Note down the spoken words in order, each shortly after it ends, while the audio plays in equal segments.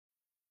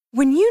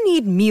When you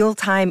need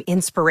mealtime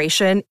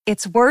inspiration,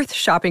 it's worth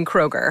shopping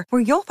Kroger,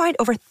 where you'll find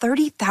over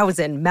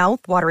 30,000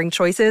 mouth-watering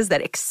choices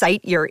that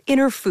excite your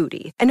inner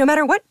foodie. And no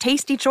matter what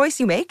tasty choice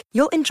you make,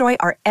 you'll enjoy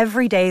our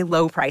everyday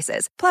low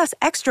prices, plus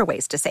extra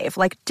ways to save,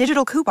 like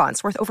digital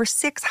coupons worth over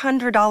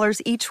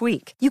 $600 each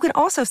week. You can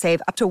also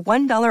save up to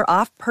 $1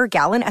 off per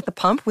gallon at the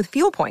pump with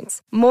fuel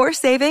points. More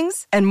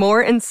savings and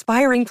more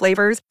inspiring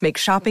flavors make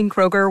shopping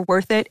Kroger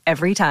worth it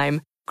every time.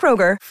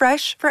 Kroger,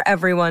 fresh for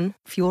everyone.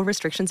 Fuel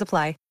restrictions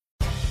apply.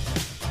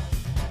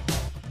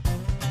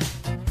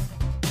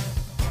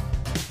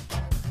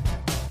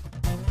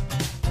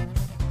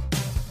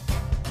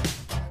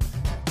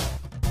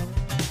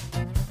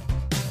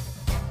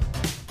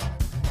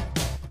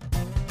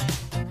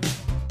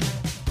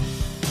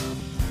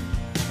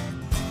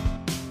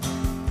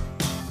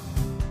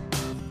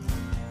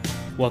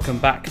 Welcome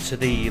back to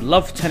the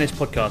Love Tennis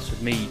Podcast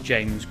with me,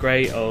 James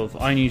Gray of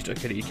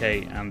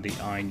iNews.co.uk and the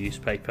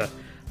iNewspaper.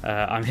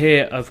 I'm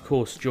here, of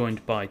course,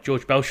 joined by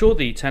George Belshaw,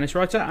 the tennis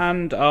writer,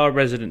 and our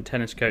resident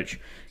tennis coach,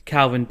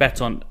 Calvin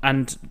Betton.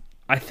 And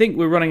I think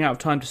we're running out of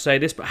time to say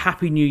this, but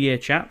Happy New Year,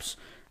 chaps.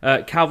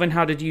 Calvin,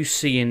 how did you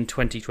see in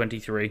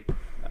 2023?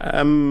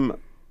 I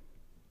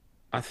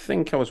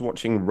think I was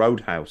watching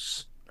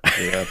Roadhouse,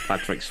 the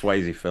Patrick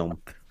Swayze film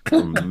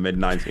from the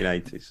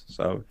mid-1980s.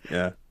 So,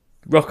 yeah.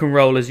 Rock and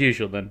roll as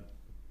usual, then.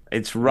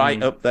 It's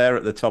right up there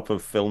at the top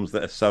of films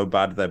that are so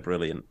bad they're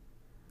brilliant.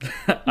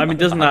 I mean,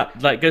 doesn't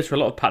that goes for a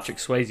lot of Patrick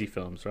Swayze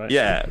films, right?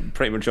 Yeah,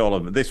 pretty much all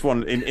of them. This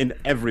one,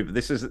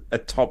 this is a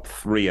top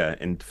threer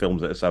in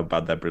films that are so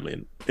bad they're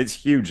brilliant. It's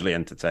hugely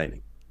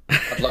entertaining.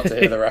 I'd love to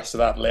hear the rest of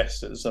that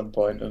list at some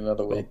point in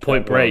another week.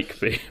 Well, Point Break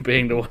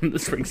being the one that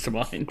springs to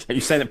mind. Are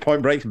you saying that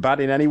Point Break's bad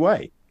in any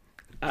way?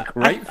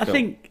 Great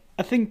film.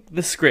 I think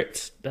the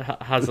script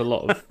has a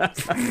lot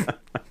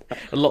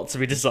to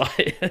be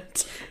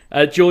desired.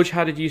 George,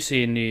 how did you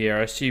see in New Year?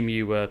 I assume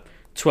you were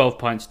 12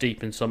 pints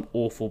deep in some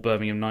awful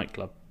Birmingham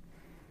nightclub.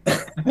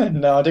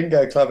 No, I didn't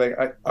go clubbing.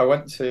 I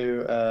went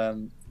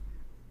to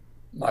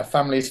my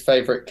family's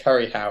favourite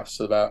curry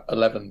house at about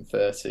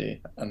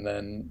 11:30, and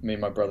then me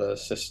and my brother,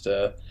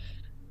 sister.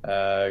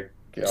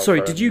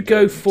 Sorry, did you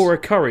go for a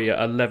curry at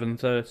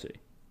 11:30?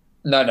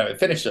 No, it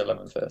finished at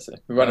 11:30.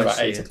 We went about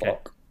 8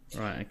 o'clock.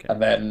 Right, okay. And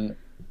then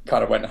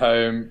kind of went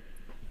home,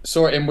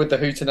 saw it in with the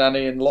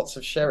hootenanny and lots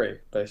of sherry,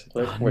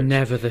 basically.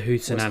 Never the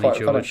hootenanny,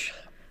 George.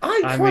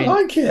 I quite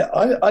like it.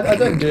 I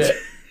don't do it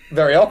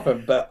very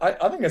often, but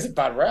I think it's a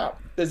bad rap.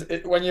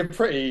 When you're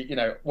pretty,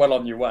 well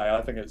on your way,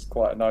 I think it's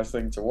quite a nice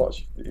thing to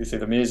watch. You see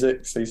the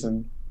music, see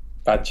some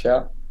bad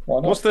chat. Why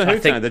not? What's the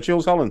hootenanny? The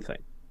Jules Holland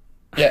thing?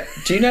 Yeah.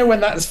 Do you know when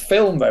that's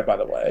filmed, though, by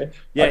the way?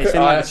 Yeah, it's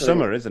in the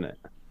summer, isn't it?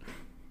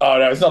 Oh,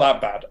 no, it's not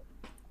that bad.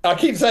 I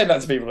keep saying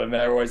that to people, and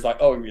they're always like,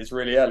 "Oh, it's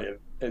really early."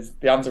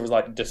 The answer was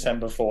like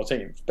December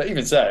 14th. But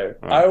even so,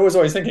 I was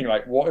always thinking,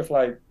 like, what if,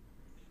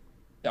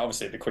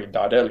 obviously the Queen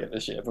died earlier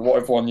this year, but what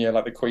if one year,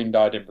 the Queen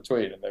died in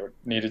between, and they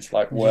needed to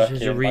work in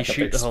reshoot a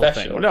big the whole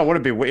special? thing. Well, no, would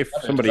it be if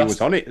somebody was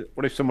on it?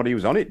 What if somebody who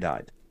was on it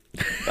died?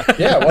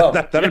 Yeah, well,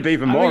 that'd be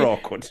even more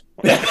awkward.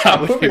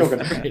 That would be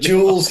awkward.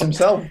 Jules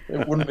himself.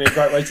 It wouldn't be a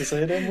great way to see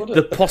it in, would it?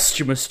 The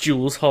posthumous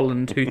Jules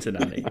Holland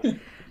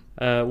hootenanny.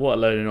 What a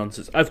load of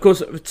nonsense. Of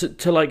course,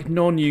 to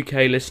non-UK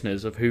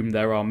listeners, of whom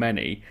there are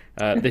many,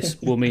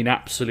 this will mean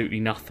absolutely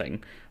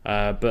nothing.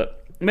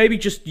 But maybe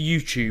just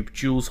YouTube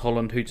Jules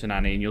Holland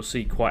hootenanny, and you'll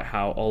see quite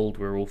how old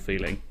we're all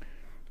feeling.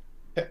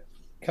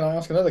 Can I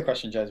ask another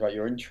question, James, about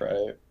your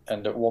intro,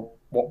 and at what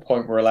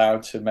point we're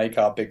allowed to make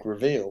our big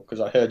reveal?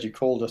 Because I heard you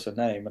called us a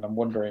name, and I'm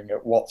wondering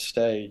at what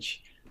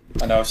stage.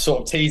 I know I've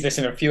sort of teased this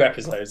in a few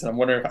episodes, and I'm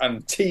wondering if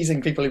I'm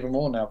teasing people even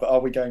more now, but are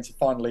we going to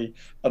finally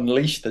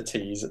unleash the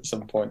tease at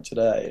some point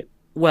today?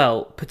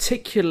 Well,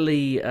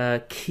 particularly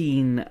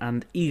keen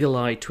and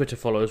eagle-eyed Twitter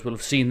followers will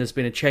have seen there's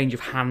been a change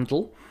of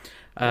handle.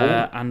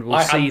 And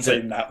we'll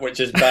seen that, which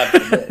is bad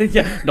for me.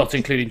 Yeah, not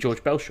including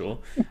George Belshaw.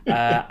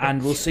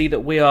 And we'll see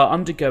that we are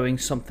undergoing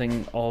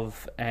something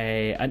of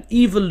an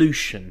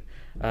evolution.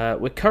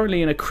 We're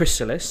currently in a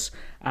chrysalis,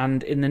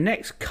 and in the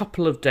next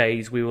couple of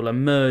days we will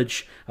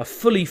emerge a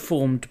fully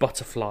formed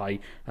butterfly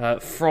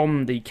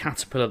from the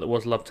caterpillar that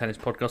was Love Tennis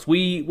Podcast.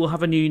 We will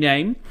have a new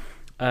name.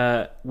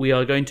 We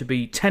are going to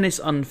be Tennis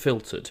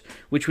Unfiltered,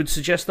 which would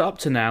suggest that up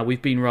to now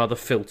we've been rather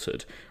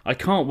filtered. I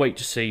can't wait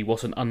to see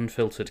what an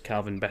unfiltered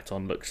Calvin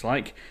Betton looks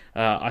like.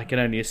 I can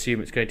only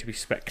assume it's going to be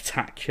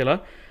spectacular.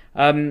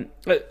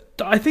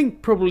 I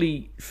think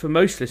probably for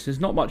most listeners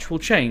not much will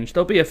change.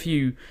 There'll be a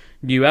few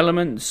new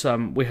elements.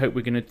 We hope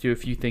we're going to do a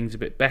few things a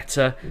bit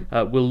better.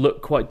 We'll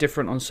look quite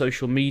different on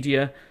social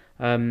media.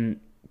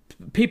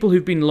 People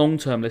who've been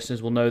long-term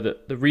listeners will know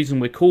that the reason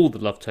we're called the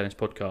Love Tennis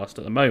Podcast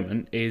at the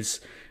moment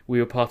is we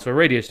were part of a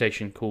radio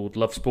station called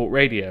Love Sport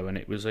Radio, and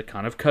it was a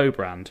kind of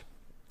co-brand.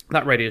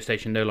 That radio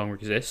station no longer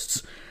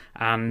exists,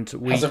 and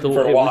we Hasn't thought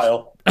for a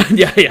while.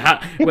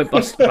 Yeah, went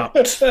bust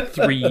about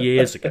 3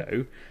 years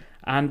ago.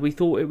 and we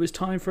thought it was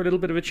time for a little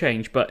bit of a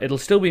change. But it'll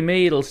still be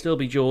me, it'll still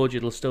be George,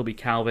 it'll still be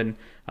Calvin.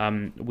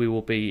 We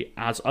will be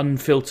as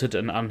unfiltered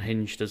and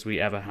unhinged as we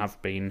ever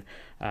have been,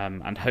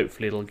 and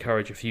hopefully it'll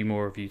encourage a few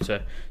more of you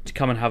to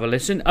come and have a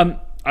listen.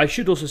 I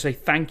should also say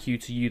thank you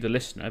to you, the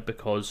listener,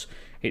 because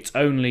it's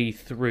only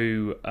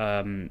through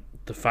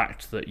the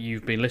fact that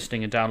you've been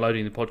listening and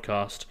downloading the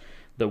podcast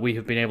that we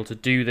have been able to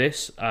do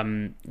this.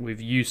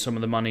 We've used some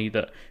of the money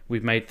that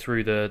we've made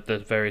through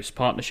the various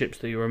partnerships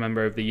that you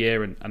remember over the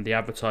year and the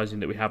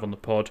advertising that we have on the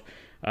pod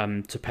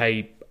to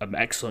pay an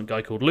excellent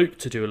guy called Luke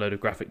to do a load of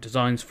graphic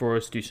designs for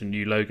us, do some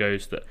new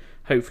logos that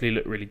hopefully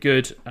look really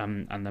good,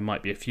 and there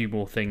might be a few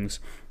more things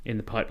in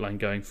the pipeline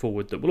going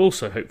forward that will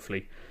also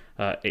hopefully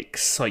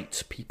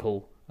excite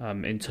people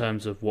in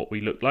terms of what we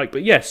look like.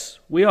 But yes,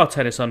 we are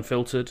Tennis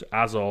Unfiltered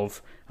as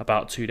of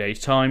about 2 days'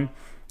 time.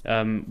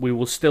 We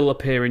will still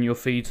appear in your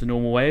feeds the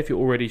normal way. If you're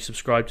already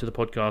subscribed to the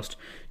podcast,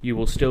 you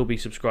will still be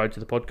subscribed to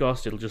the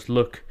podcast. It'll just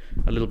look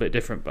a little bit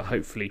different, but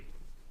hopefully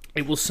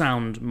it will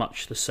sound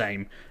much the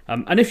same.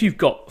 And if you've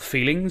got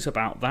feelings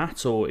about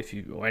that, or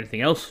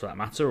anything else for that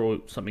matter, or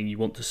something you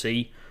want to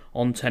see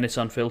on Tennis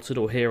Unfiltered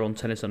or here on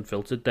Tennis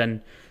Unfiltered,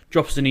 then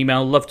drop us an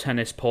email.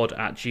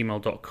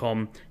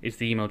 lovetennispod@gmail.com is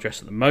the email address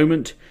at the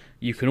moment.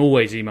 You can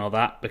always email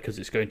that because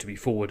it's going to be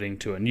forwarding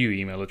to a new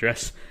email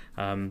address,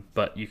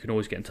 but you can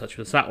always get in touch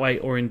with us that way,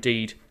 or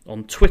indeed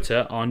on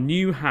Twitter. Our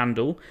new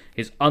handle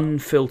is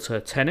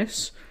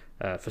unfiltertennis.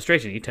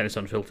 Frustratingly, Tennis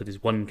Unfiltered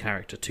is one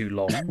character too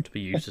long to be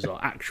used as our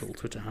actual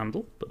Twitter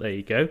handle, but there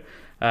you go.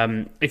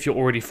 If you're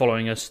already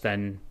following us,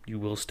 then you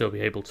will still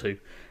be able to.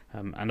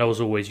 And as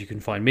always, you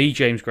can find me,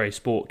 James Gray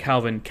Sport,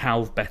 Calvin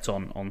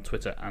Calvbeton on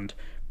Twitter, and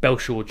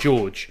Belshaw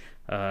George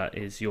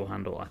is your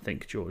handle, I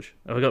think, George.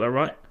 Have I got that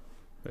right?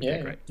 Okay,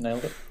 yeah, great.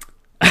 Nailed it.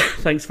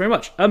 Thanks very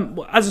much.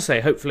 As I say,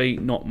 hopefully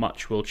not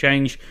much will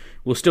change.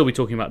 We'll still be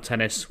talking about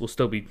tennis. We'll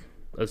still be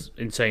as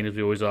insane as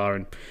we always are,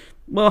 and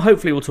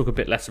hopefully we'll talk a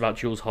bit less about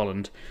Jules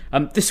Holland.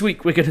 This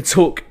week we're going to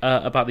talk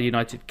about the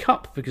United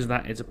Cup because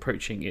that is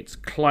approaching its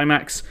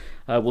climax.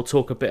 We'll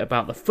talk a bit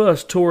about the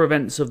first tour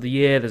events of the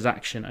year. There's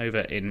action over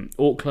in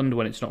Auckland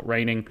when it's not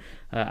raining,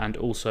 and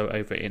also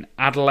over in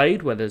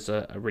Adelaide where there's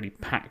a really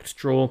packed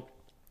draw.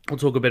 We'll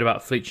talk a bit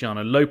about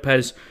Feliciano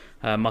Lopez,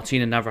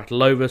 Martina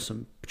Navratilova,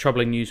 some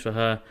troubling news for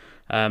her.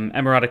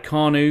 Emma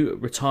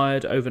Raducanu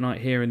retired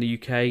overnight here in the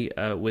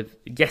UK with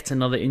yet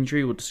another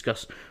injury. We'll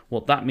discuss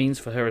what that means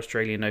for her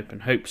Australian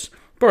Open hopes.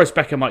 Boris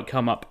Becker might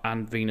come up,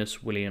 and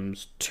Venus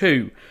Williams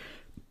too.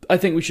 I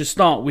think we should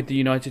start with the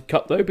United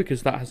Cup though,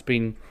 because that has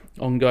been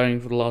ongoing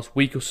for the last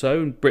week or so,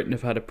 and Britain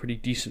have had a pretty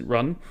decent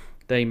run.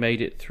 They made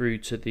it through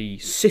to the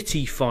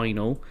City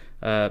final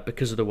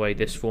because of the way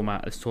this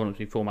tournament's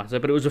been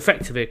formatted, but it was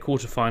effectively a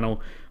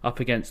quarter-final up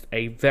against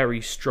a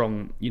very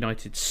strong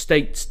United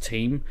States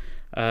team.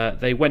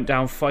 They went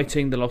down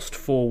fighting. They lost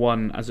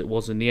 4-1 as it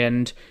was in the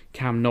end.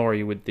 Cam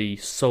Norrie with the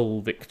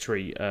sole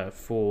victory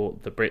for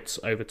the Brits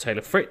over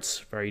Taylor Fritz.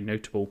 Very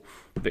notable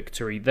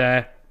victory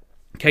there.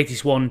 Katie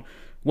Swan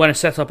won a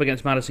set-up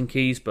against Madison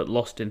Keys but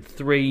lost in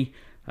 3.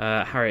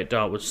 Harriet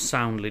Dart was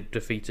soundly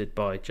defeated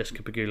by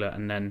Jessica Pegula,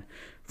 and then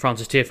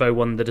Frances Tiafoe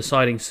won the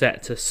deciding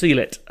set to seal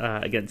it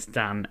against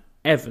Dan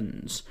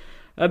Evans.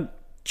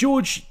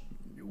 George,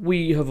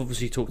 we have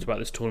obviously talked about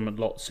this tournament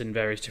lots in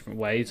various different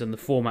ways, and the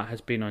format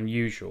has been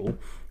unusual.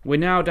 We're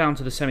now down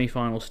to the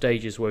semi-final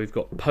stages where we've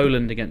got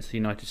Poland against the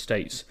United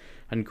States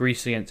and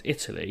Greece against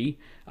Italy.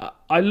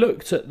 I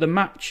looked at the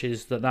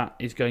matches that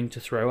is going to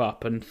throw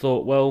up and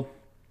thought, well,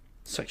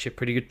 it's actually a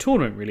pretty good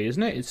tournament, really,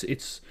 isn't it?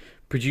 It's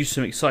produced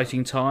some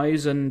exciting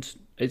ties, and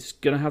it's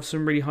going to have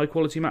some really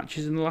high-quality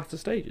matches in the latter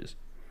stages.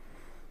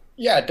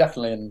 Yeah,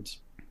 definitely. And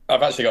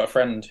I've actually got a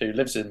friend who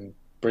lives in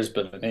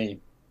Brisbane,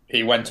 and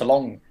he went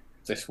along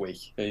this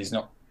week. He's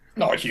not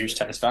a huge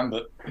tennis fan,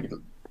 but he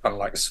kind of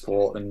likes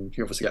sport, and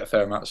you obviously get a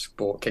fair amount of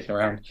sport kicking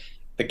around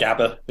the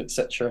Gabba,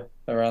 etc.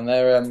 around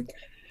there.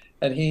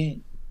 And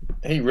he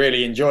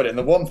really enjoyed it. And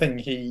the one thing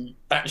he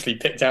actually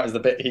picked out as the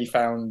bit he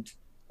found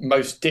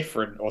most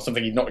different, or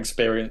something he'd not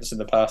experienced in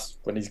the past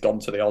when he's gone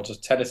to the odd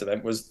tennis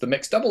event, was the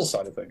mixed doubles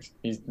side of things.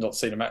 He's not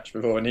seen a match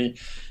before, and he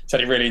said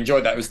he really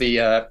enjoyed that. It was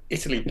the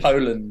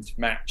Italy-Poland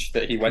match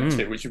that he went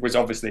to, which was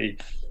obviously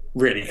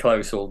really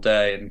close all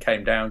day and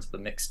came down to the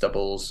mixed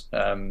doubles,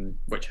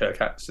 which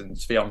Hurkacz and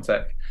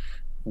Swiatek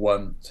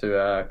won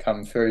to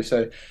come through.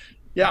 So,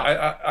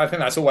 yeah, I think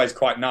that's always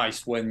quite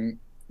nice when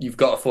you've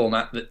got a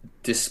format that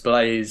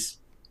displays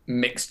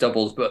mixed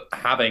doubles, but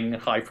having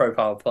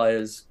high-profile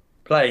players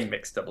playing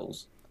mixed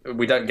doubles.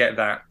 We don't get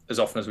that as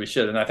often as we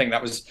should, and I think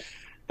that was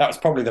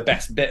probably the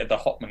best bit of the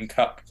Hopman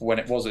Cup when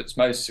it was its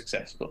most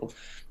successful.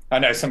 I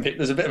know some people,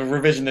 there's a bit of a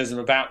revisionism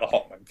about the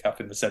Hopman Cup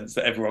in the sense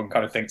that everyone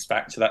kind of thinks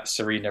back to that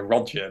Serena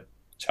Roger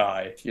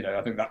tie. You know,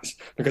 I think that's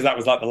because that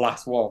was like the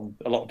last one.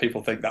 A lot of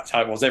people think that's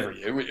how it was every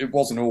year. It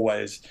wasn't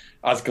always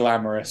as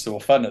glamorous or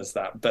fun as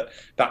that, but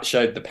that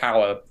showed the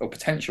power or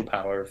potential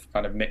power of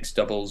kind of mixed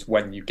doubles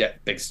when you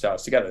get big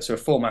stars together. So a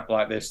format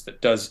like this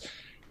that does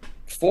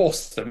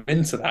force them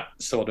into that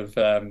sort of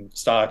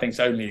style, I think, is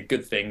only a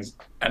good thing,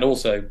 and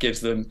also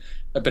gives them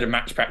a bit of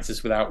match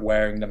practice without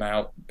wearing them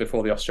out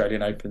before the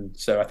Australian Open.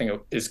 So I think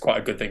it is quite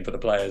a good thing for the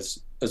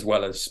players as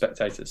well as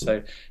spectators.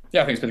 So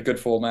yeah, I think it's been a good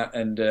format.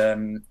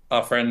 And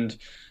our friend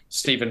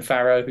Stephen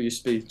Farrow, who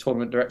used to be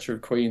tournament director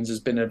of Queen's, has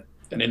been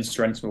an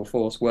instrumental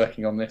force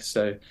working on this.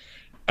 So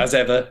as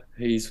ever,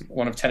 he's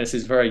one of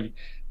tennis's very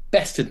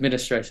best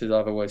administrators,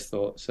 I've always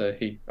thought. So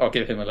I'll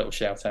give him a little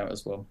shout out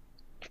as well.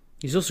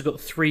 He's also got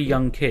 3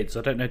 young kids.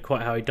 I don't know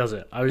quite how he does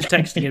it. I was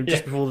texting him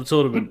just before the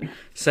tournament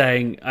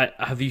saying,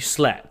 have you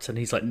slept? And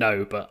he's like,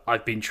 no, but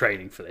I've been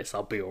training for this.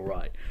 I'll be all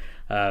right.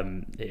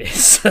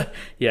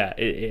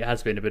 It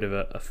has been a bit of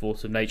a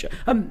force of nature.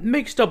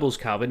 Mixed doubles,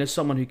 Calvin, as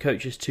someone who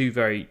coaches 2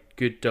 very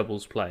good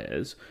doubles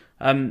players,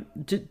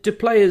 do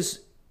players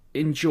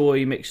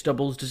enjoy mixed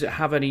doubles? Does it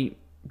have any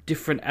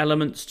different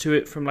elements to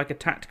it from like a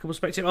tactical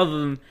perspective, other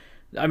than,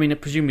 I mean,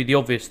 presumably the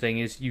obvious thing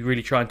is you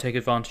really try and take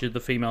advantage of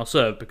the female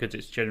serve because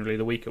it's generally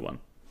the weaker one?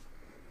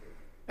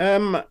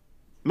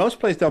 Most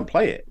players don't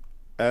play it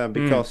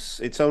because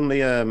it's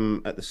only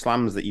at the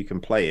slams that you can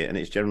play it, and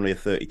it's generally a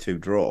 32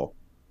 draw.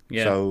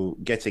 Yeah. So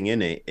getting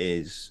in it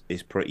is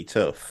pretty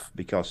tough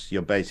because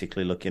you're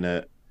basically looking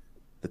at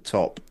the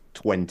top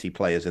 20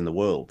 players in the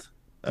world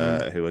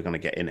who are going to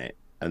get in it,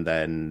 and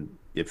then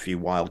a few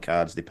wild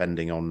cards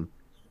depending on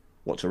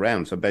what's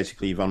around. So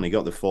basically, you've only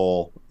got the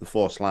four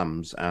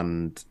slams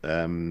and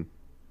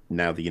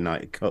now the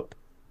United Cup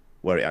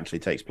where it actually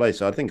takes place.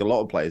 So I think a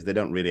lot of players, they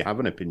don't really have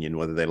an opinion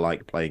whether they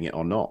like playing it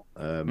or not.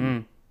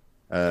 And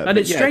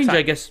it's strange,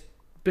 I guess.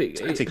 But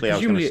tactically, I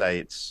was going to say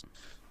it's.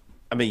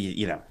 I mean,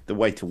 you know, the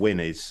way to win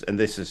is, and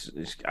this is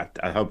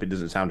I hope it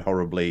doesn't sound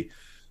horribly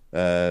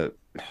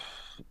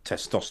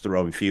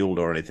testosterone fueled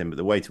or anything, but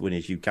the way to win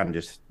is you can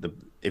just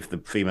if the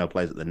female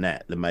plays at the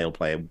net, the male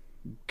player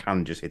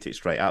can just hit it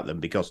straight at them,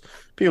 because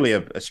purely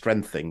a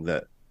strength thing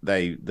that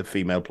the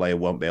female player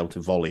won't be able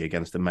to volley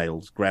against the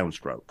male's ground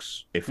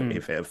strokes if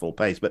it at full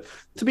pace. But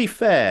to be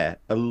fair,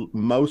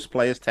 most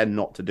players tend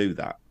not to do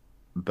that,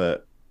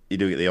 but you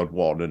do get the odd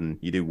one, and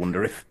you do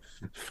wonder if,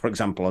 for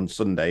example, on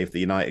Sunday, if the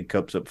United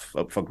Cup's up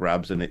for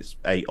grabs and it's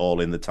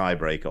 8-all in the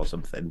tiebreak or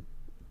something,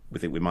 we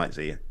think we might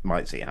see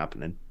it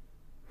happening.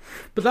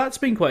 But that's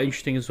been quite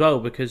interesting as well,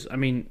 because I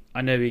mean,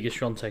 I know Iga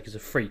Swiatek is a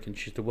freak and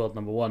she's the world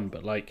number 1,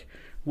 but like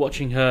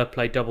watching her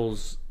play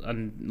doubles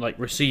and like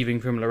receiving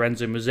from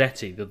Lorenzo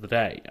Musetti the other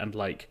day and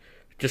like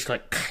just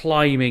like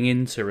climbing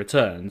into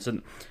returns,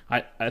 and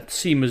I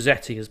see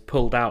Musetti has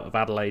pulled out of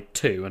Adelaide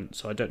too, and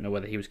so I don't know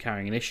whether he was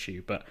carrying an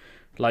issue, but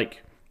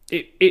like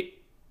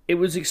it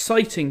was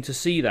exciting to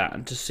see that,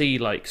 and to see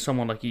like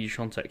someone like Iga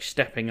Swiatek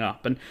stepping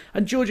up. And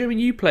George, I mean,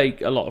 you play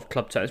a lot of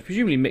club tennis.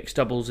 Presumably mixed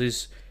doubles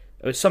is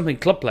something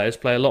club players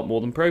play a lot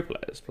more than pro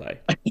players play.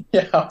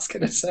 Yeah, I was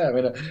going to say, I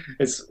mean,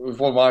 it's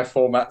one of my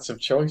formats of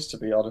choice, to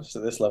be honest,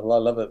 at this level. I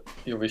love it.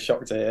 You'll be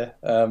shocked to hear.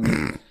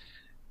 And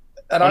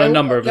on a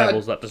number of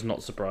levels, that does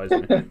not surprise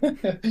me.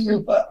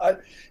 But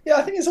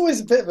I think it's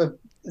always a bit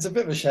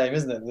of a shame,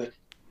 isn't it, that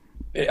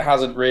it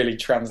hasn't really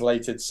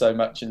translated so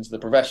much into the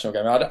professional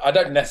game. I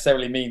don't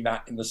necessarily mean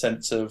that in the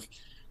sense of,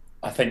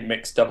 I think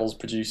mixed doubles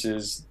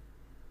produces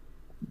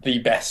the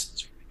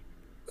best.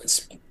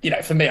 You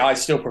know, for me, I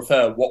still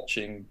prefer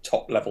watching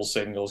top level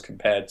singles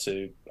compared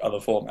to other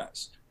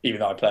formats, even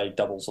though I play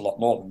doubles a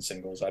lot more than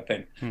singles. I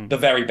think the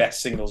very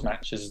best singles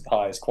matches is the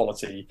highest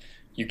quality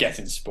you get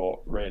in sport,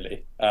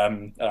 really.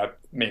 And I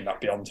mean that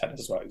beyond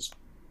tennis as well. It's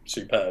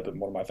superb and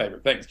one of my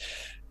favourite things.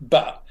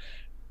 But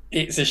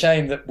it's a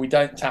shame that we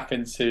don't tap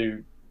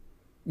into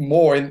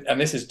more, and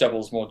this is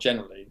doubles more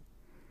generally,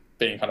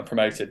 being kind of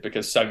promoted,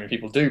 because so many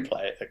people do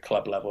play it at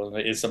club level, and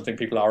it is something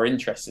people are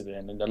interested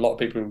in. And a lot of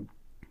people who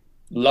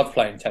love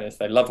playing tennis,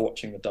 they love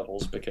watching the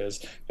doubles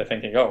because they're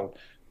thinking, oh,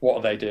 what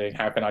are they doing?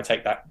 How can I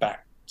take that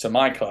back to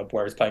my club?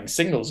 Whereas playing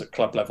singles at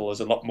club level is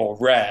a lot more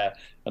rare,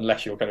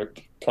 unless you're kind of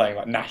playing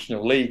like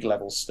National League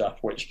level stuff,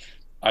 which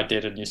I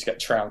did and used to get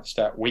trounced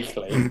at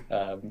weekly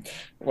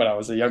when I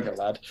was a younger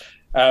lad.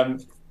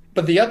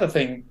 But the other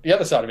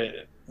side of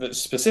it that's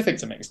specific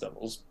to mixed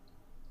doubles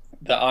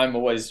that I'm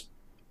always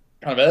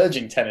kind of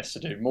urging tennis to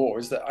do more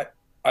is that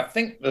I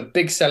think the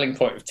big selling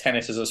point of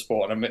tennis as a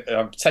sport, and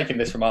I'm taking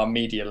this from our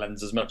media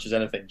lens as much as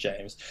anything,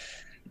 James,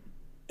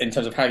 in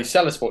terms of how you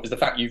sell a sport, is the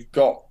fact you've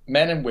got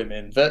men and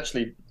women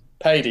virtually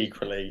paid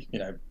equally, you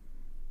know,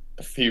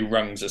 a few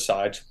rungs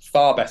aside,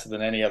 far better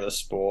than any other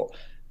sport,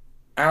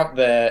 out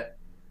there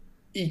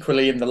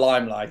equally in the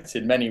limelight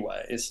in many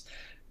ways.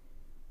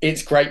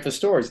 It's great for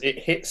stories. It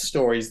hits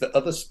stories that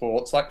other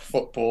sports like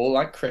football,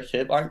 like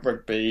cricket, like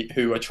rugby,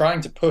 who are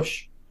trying to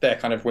push their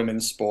kind of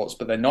women's sports,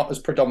 but they're not as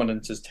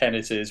predominant as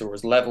tennis is, or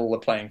as level the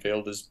playing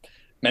field as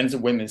men's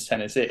and women's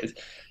tennis is.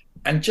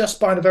 And just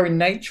by the very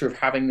nature of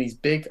having these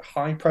big,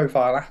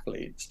 high-profile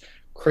athletes,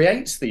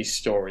 creates these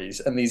stories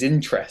and these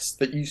interests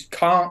that you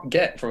can't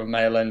get from a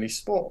male-only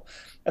sport.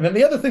 And then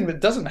the other thing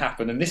that doesn't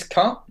happen, and this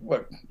can't,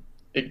 well,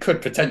 it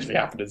could potentially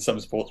happen in some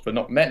sports, but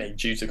not many,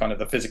 due to kind of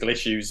the physical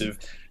issues of,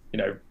 you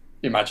know,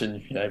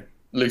 imagine, you know,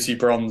 Lucy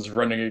Bronze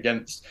running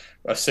against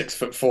a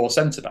 6'4"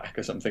 centre back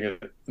or something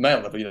at the male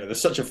level.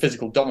 There's such a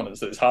physical dominance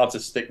that it's hard to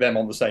stick them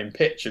on the same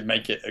pitch and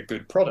make it a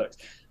good product.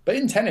 But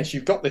in tennis,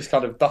 you've got this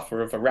kind of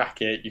buffer of a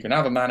racket. You can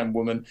have a man and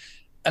woman,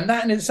 and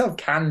that in itself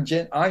can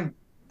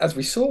as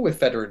we saw with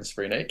Federer and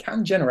Serena, it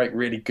can generate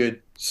really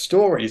good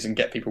stories and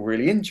get people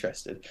really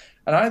interested.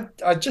 And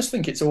I just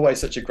think it's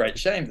always such a great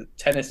shame that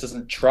tennis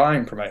doesn't try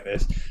and promote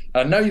this. And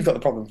I know you've got the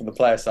problem from the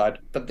player side,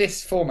 but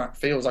this format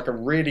feels like a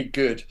really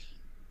good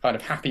kind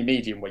of happy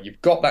medium where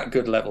you've got that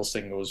good level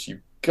singles,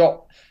 you've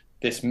got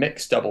this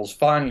mixed doubles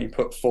finally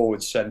put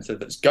forward centre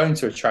that's going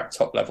to attract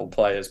top level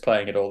players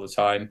playing it all the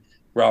time,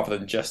 rather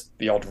than just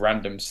the odd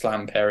random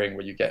slam pairing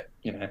where you get,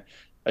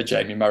 a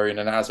Jamie Murray and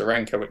an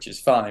Azarenka, which is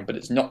fine, but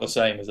it's not the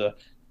same as a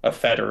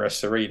Federer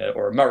Serena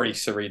or a Murray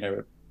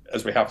Serena,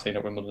 as we have seen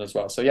at Wimbledon as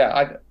well. So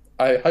yeah,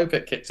 I hope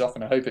it kicks off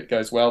and I hope it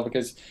goes well,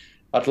 because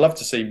I'd love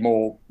to see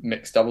more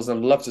mixed doubles and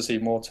I'd love to see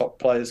more top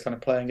players kind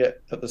of playing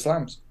it at the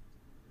slams.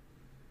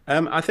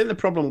 I think the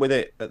problem with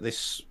it at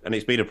this, and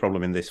it's been a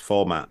problem in this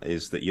format,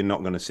 is that you're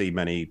not going to see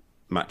many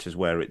matches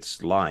where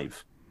it's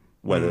live,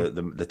 where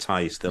the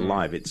tie is still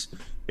live.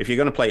 If you're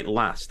going to play it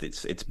last,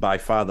 it's by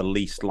far the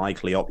least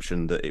likely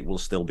option that it will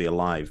still be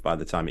alive by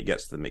the time it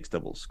gets to the mixed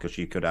doubles, because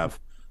you could have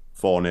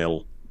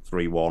 4-0,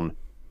 3-1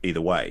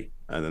 either way,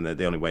 and then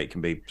the only way it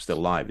can be still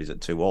live is at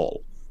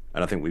 2-2.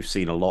 And I think we've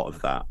seen a lot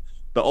of that.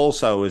 But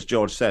also, as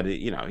George said,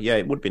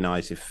 it would be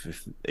nice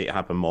if it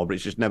happened more, but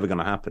it's just never going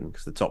to happen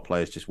because the top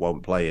players just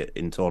won't play it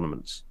in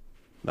tournaments.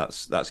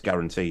 That's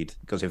guaranteed,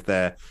 because if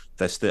they're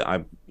still,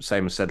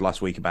 same as said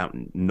last week about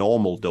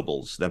normal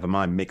doubles, never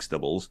mind mixed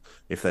doubles,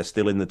 if they're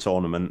still in the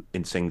tournament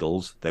in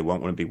singles, they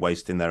won't want to be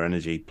wasting their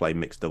energy playing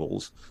mixed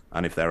doubles,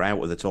 and if they're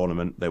out of the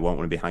tournament, they won't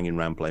want to be hanging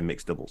around playing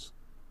mixed doubles.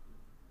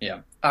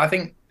 Yeah, I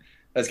think,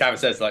 as Gavin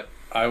says, I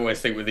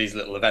always think with these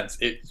little events,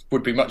 it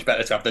would be much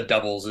better to have the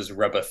doubles as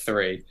rubber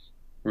 3,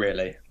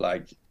 really.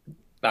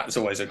 That's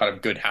always a kind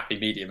of good happy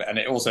medium, and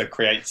it also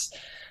creates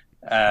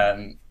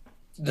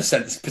the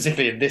sense,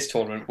 particularly in this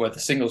tournament where the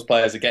singles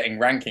players are getting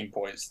ranking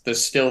points,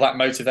 there's still that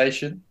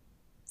motivation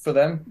for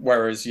them.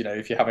 Whereas,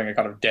 if you're having a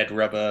kind of dead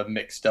rubber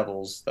mixed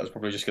doubles, that's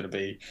probably just going to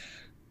be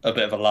a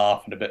bit of a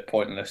laugh and a bit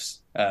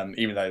pointless,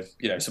 even though,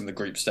 some of the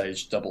group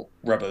stage double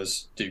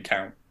rubbers do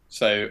count.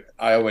 So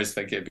I always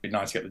think it'd be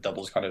nice to get the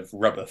doubles kind of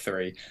rubber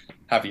 3,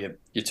 have your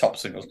top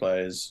singles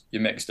players,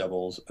 your mixed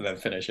doubles, and then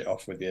finish it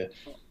off with your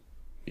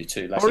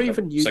 2 lesser. Or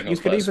even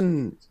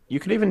you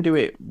could even do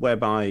it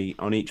whereby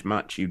on each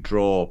match you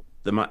draw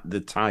the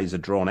ties are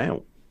drawn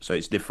out, so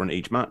it's different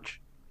each match.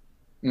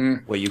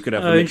 Where you could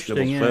have the mixed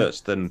doubles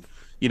first, and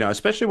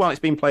especially while it's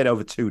been played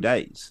over 2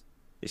 days,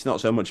 it's not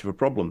so much of a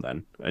problem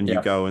then. And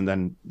you go, and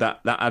then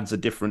that adds a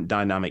different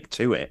dynamic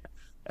to it,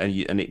 and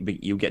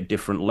you get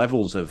different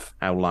levels of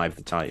how live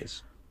the tie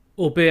is.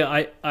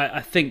 Albeit, I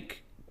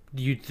think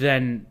you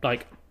then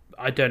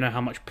I don't know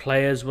how much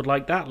players would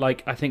like that.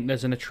 I think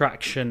there's an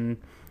attraction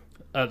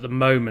at the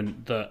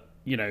moment that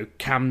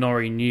Cam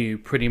Norrie knew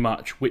pretty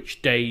much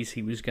which days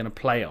he was going to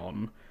play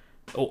on,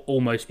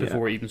 almost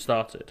before it even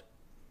started.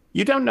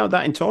 You don't know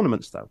that in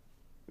tournaments, though.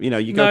 You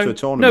go to a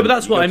tournament. No, but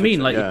that's what I mean.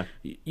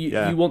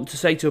 You want to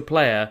say to a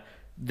player,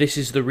 this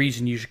is the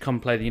reason you should come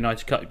play the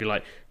United Cup. You'd be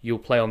like, you'll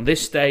play on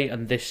this day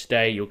and this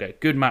day. You'll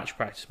get good match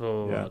practice.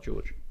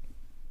 George.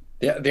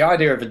 The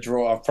idea of a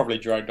draw, I've probably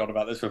droned on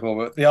about this before,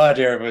 but the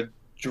idea of a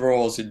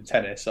draws in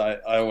tennis, I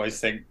always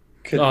think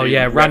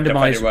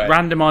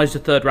randomised the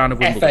third round of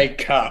Wimbledon. FA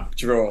Cup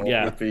draw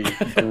would be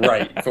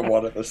great for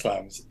one of the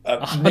slams.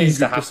 Needs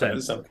to happen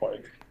at some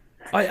point.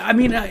 I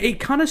mean,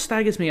 it kind of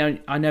staggers me.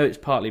 I know it's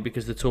partly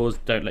because the tours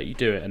don't let you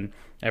do it and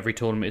every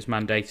tournament is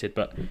mandated,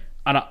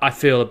 and I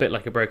feel a bit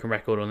like a broken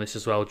record on this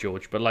as well,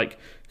 George, but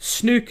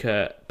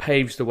snooker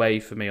paves the way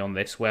for me on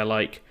this,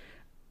 where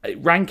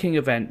ranking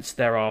events,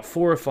 there are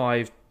 4 or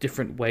 5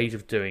 different ways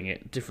of doing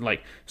it. Different,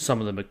 some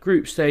of them are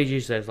group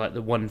stages, there's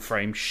the one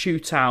frame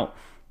shootout.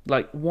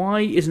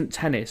 Why isn't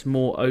tennis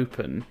more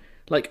open?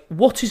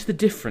 What is the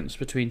difference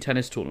between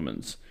tennis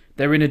tournaments?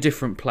 They're in a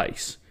different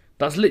place.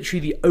 That's literally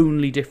the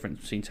only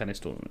difference between tennis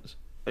tournaments.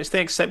 It's the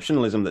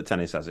exceptionalism that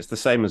tennis has. It's the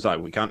same as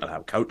we can't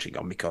allow coaching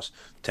on because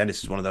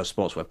tennis is one of those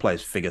sports where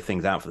players figure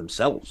things out for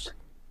themselves.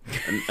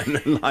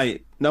 and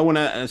no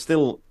one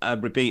still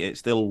repeat it,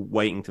 still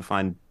waiting to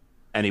find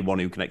anyone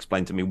who can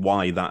explain to me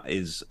why that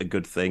is a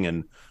good thing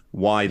and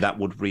why that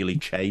would really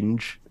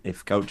change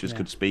if coaches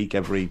could speak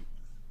every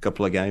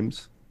couple of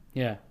games.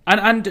 Yeah,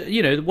 and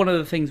one of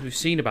the things we've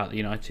seen about the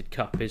United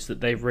Cup is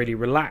that they've really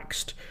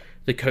relaxed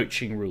the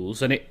coaching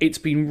rules, and it's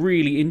been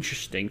really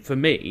interesting for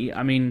me.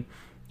 I mean,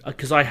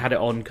 because I had it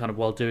on kind of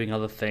while doing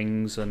other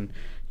things, and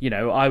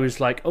I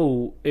was like,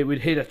 it would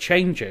hit a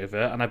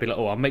changeover, and I'd be like,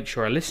 I'll make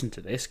sure I listen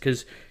to this,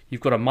 because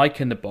you've got a mic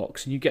in the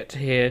box, and you get to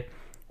hear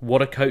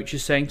what a coach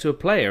is saying to a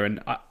player,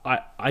 and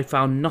I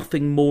found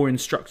nothing more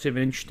instructive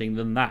and interesting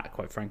than that,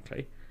 quite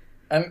frankly.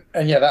 And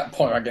that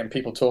point about getting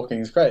people talking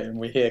is great. And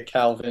we hear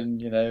Calvin,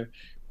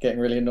 getting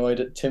really annoyed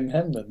at Tim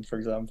Henman, for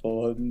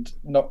example, and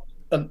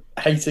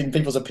hating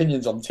people's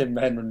opinions on Tim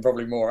Henman,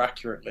 probably more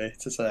accurately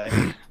to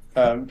say.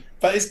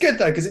 But it's good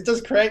though because it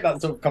does create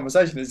that sort of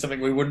conversation. It's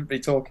something we wouldn't be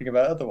talking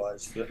about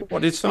otherwise.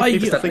 What did some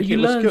people think you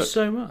it was learn good?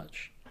 so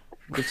much.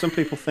 Did some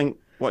people think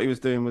what he was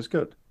doing was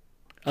good?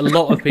 A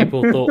lot of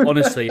people thought,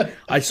 honestly,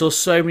 I saw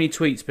so many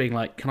tweets being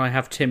like, can I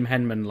have Tim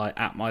Henman like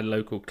at my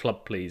local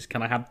club, please?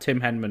 Can I have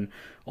Tim Henman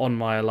on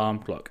my alarm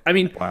clock? I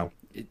mean, wow.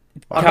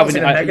 I've not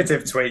seen a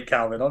negative tweet,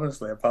 Calvin,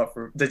 honestly, apart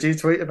from... Did you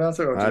tweet about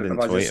it? Or I didn't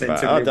tweet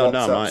about it. I don't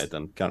know, I might have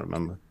done. Can't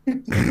remember.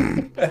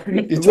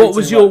 What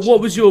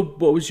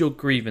was your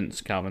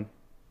grievance, Calvin?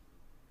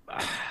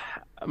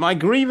 My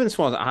grievance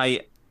was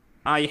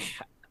I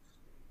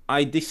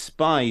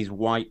despise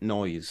white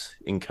noise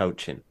in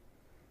coaching.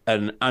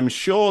 And I'm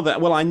sure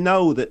that, well, I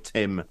know that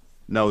Tim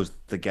knows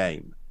the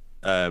game.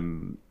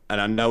 And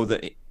I know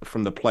that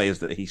from the players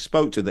that he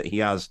spoke to that he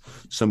has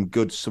some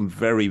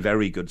very,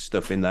 very good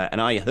stuff in there.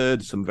 And I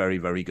heard some very,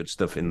 very good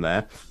stuff in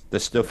there. The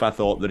stuff I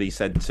thought that he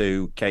said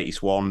to Katie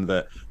Swan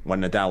that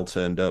when Nadal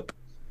turned up,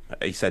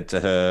 he said to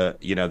her,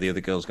 the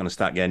other girl's going to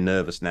start getting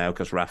nervous now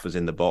because Rafa's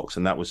in the box.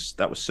 And that was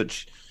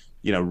such,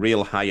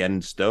 real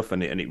high-end stuff.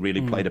 And it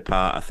really played a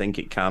part. I think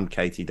it calmed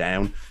Katie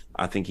down.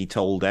 I think he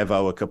told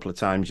Evo a couple of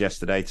times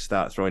yesterday to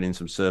start throwing in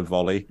some serve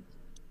volley,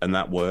 and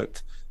that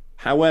worked.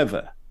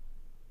 However,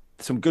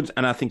 some good,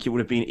 and I think it would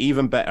have been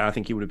even better. I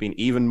think it would have been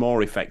even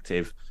more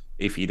effective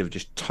if he'd have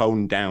just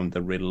toned down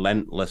the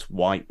relentless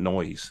white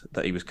noise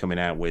that he was coming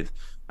out with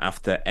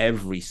after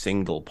every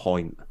single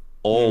point,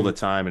 all the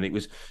time. And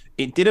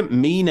it didn't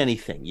mean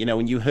anything.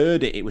 When you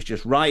heard it, it was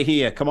just right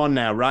here. Come on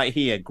now, right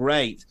here.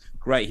 Great.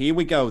 Here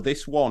we go.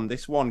 This one.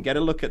 Get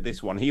a look at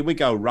this one. Here we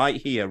go. Right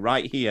here.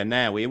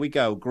 Now, here we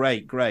go.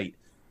 Great.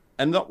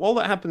 And all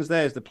that happens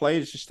there is the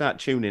players just start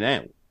tuning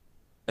out.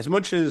 As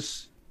much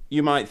as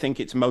you might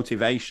think it's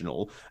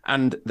motivational,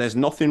 and there's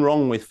nothing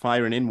wrong with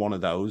firing in one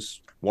of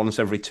those once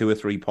every 2 or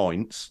 3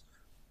 points,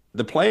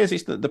 the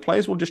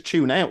players will just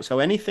tune out. So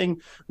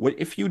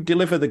if you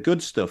deliver the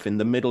good stuff in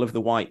the middle of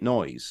the white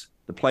noise,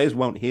 the players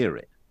won't hear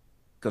it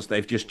because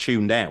they've just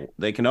tuned out.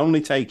 They can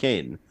only take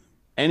in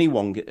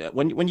anyone.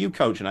 When you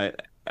coach, and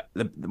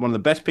one of the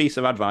best pieces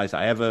of advice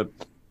I ever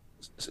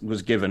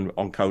was given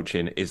on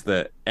coaching is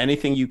that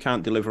anything you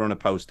can't deliver on a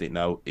post-it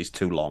note is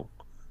too long.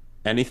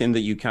 Anything that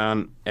you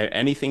can't,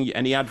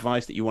 any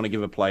advice that you want to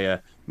give a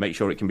player, make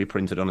sure it can be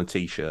printed on a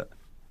T-shirt,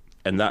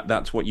 and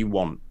that's what you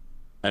want,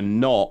 and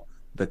not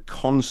the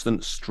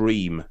constant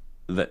stream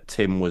that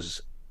Tim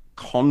was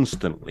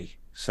constantly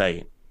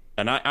saying.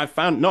 And I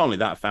found, not only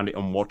that, I found it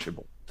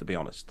unwatchable, to be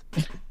honest.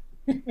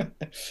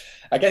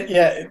 I get,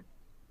 yeah.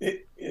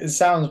 It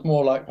sounds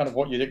more like kind of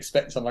what you'd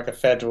expect on like a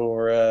Fed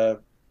or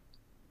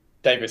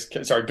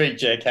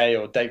BJK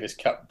or Davis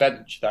Cup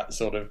bench, that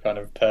sort of kind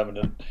of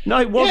permanent. No,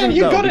 it wasn't.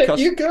 Yeah,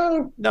 you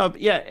go. No,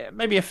 yeah,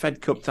 maybe a Fed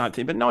Cup type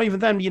thing, but not even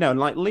then.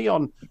 Like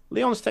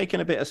Leon's taken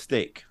a bit of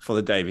stick for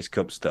the Davis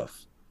Cup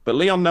stuff, but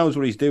Leon knows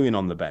what he's doing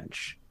on the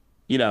bench.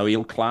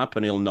 He'll clap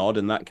and he'll nod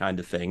and that kind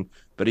of thing,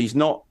 but he's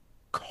not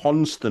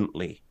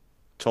constantly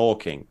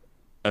talking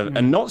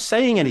and not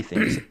saying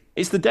anything.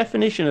 It's the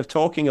definition of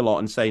talking a lot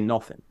and saying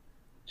nothing.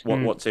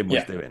 What Tim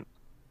was doing.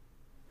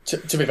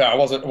 To be fair, I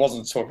wasn't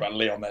talking about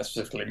Leon there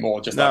specifically.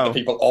 More just like the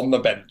people on the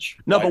bench.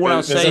 No, but what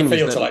I'm saying is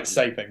that, to like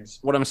say things.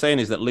 What I'm saying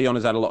is that Leon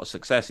has had a lot of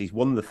success. He's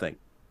won the thing.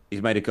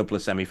 He's made a couple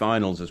of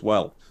semi-finals as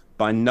well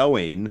by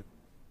knowing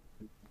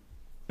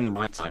the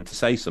right time to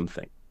say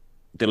something,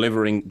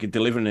 delivering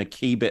a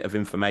key bit of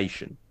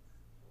information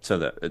to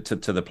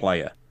the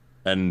player,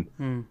 and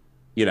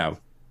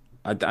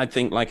I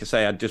think, like I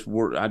say, I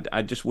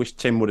just wish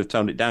Tim would have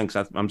toned it down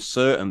because I'm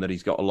certain that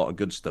he's got a lot of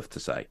good stuff to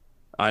say.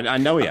 I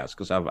know he has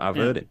because I've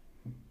heard him.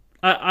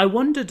 I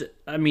wondered.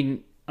 I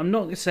mean, I'm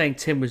not saying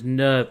Tim was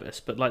nervous,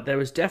 but like there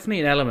was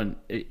definitely an element.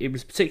 It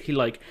was particularly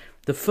like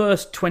the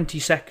first 20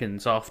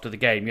 seconds after the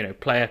game.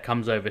 Player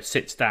comes over,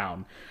 sits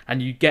down,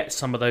 and you get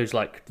some of those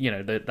like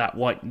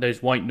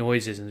those white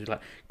noises, and it's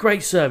like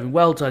great serving,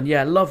 well done,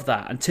 yeah, love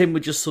that. And Tim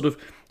would just sort of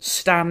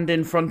stand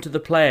in front of the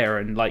player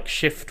and like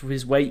shift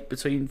his weight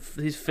between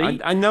his feet.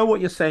 I know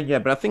what you're saying, yeah,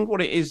 but I think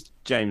what it is,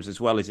 James,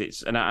 as well, is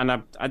it's and I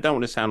don't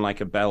want to sound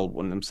like a bell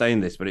when I'm saying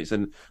this, but it's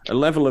a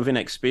level of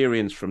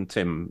inexperience from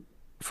Tim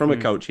from a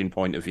coaching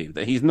point of view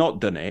that he's not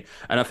done it.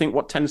 And I think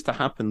what tends to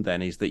happen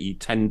then is that you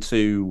tend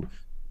to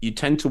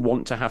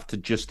want to have to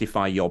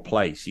justify your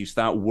place. You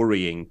start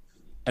worrying,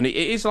 and it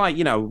is like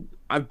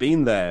I've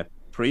been there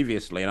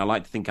previously, and I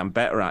like to think I'm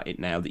better at it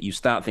now, that you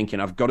start thinking,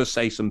 I've got to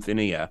say something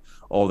here,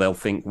 or they'll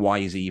think, why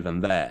is he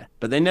even there?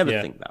 But they never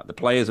think that. The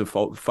players are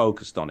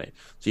focused on it.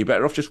 So you're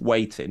better off just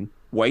waiting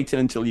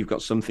until you've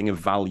got something of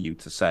value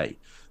to say.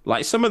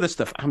 Like some of the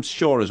stuff, I'm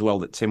sure as well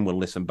that Tim will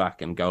listen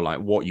back and go like,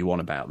 what you on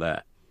about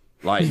there?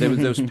 Like there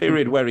was a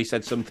period where he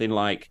said something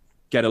like,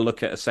 get a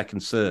look at a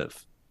second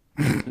serve.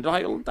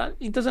 Like that,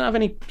 he doesn't have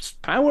any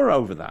power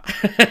over that.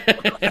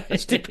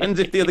 It depends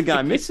if the other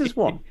guy misses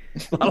one.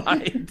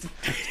 Like,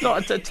 it's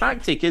not a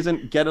tactic.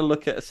 Isn't get a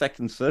look at a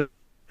second serve.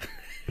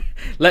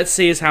 Let's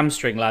see his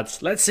hamstring,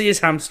 lads. Let's see his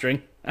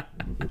hamstring.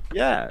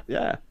 Yeah.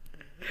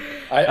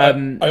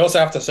 I also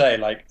have to say,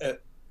 like,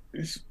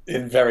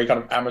 in very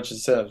kind of amateur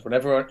terms,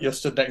 whenever you're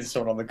stood next to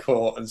someone on the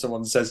court and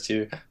someone says to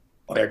you,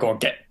 "Oh yeah, go on,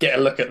 get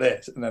a look at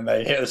this," and then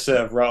they hit a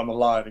serve right on the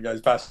line and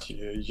goes past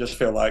you, you just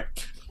feel like,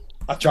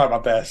 I tried my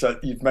best.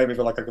 You've made me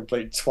feel like a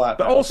complete twat.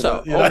 But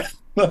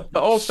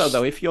also,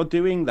 though, if you're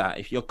doing that,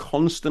 if you're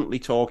constantly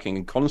talking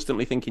and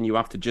constantly thinking you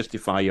have to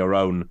justify your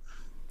own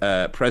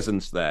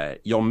presence there,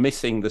 you're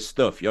missing the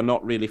stuff. You're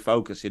not really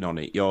focusing on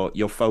it.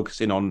 You're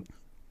focusing on,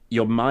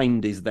 your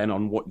mind is then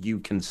on what you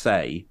can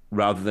say,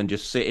 rather than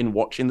just sitting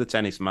watching the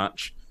tennis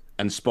match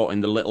and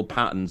spotting the little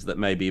patterns that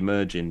may be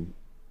emerging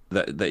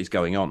that is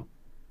going on.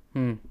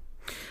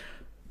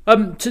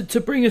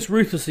 To bring us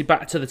ruthlessly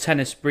back to the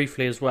tennis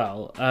briefly as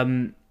well,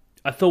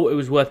 I thought it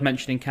was worth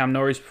mentioning Cam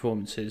Norrie's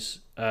performances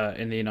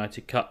in the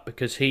United Cup,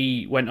 because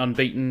he went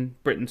unbeaten,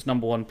 Britain's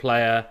 #1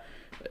 player.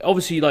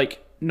 Obviously,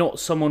 not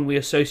someone we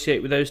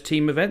associate with those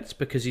team events,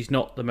 because he's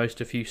not the most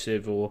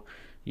effusive or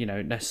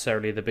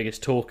necessarily the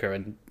biggest talker,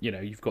 and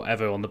you've got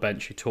Evo on the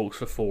bench who talks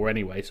for 4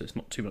 anyway, so it's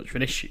not too much of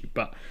an issue.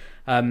 But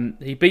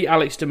he beat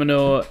Alex de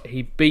Minaur,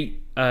 he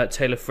beat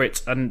Taylor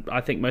Fritz, and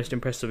I think most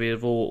impressively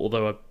of all,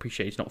 although I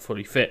appreciate he's not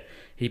fully fit,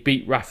 he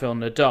beat Rafael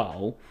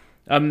Nadal.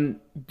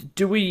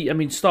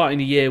 Starting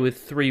the year with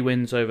 3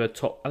 wins over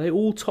are they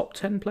all top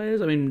 10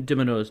 players? I mean, de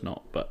Minaur's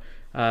not, but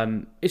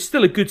it's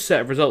still a good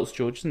set of results,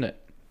 George, isn't it?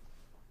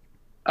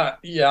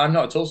 Yeah, I'm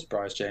not at all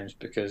surprised, James,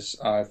 because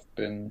I've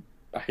been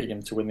backing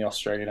him to win the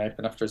Australian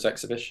Open after his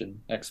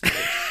exhibition exploits.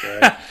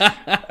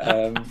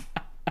 So,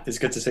 it's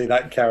good to see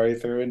that carry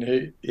through,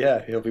 and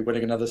he'll be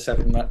winning another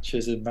 7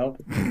 matches in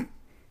Melbourne.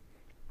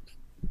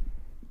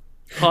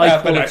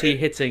 High quality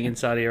hitting in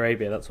Saudi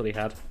Arabia, that's what he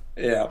had.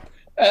 Yeah.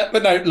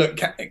 But no, look,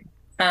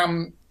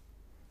 Cam,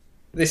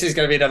 this is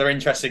going to be another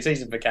interesting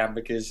season for Cam,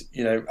 because,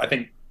 I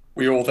think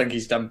we all think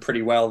he's done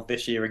pretty well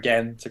this year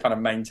again to kind of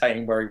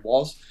maintain where he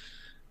was.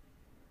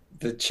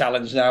 The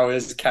challenge now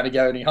is, can he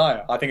go any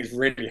higher? I think it's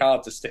really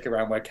hard to stick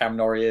around where Cam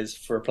Norrie is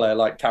for a player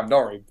like Cam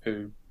Norrie,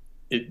 who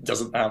it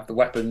doesn't have the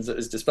weapons at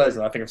his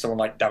disposal. I think of someone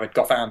like David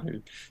Goffin,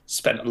 who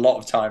spent a lot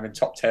of time in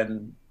top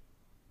 10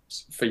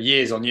 for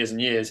years on years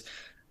and years,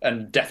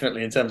 and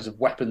definitely in terms of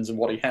weapons and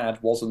what he had,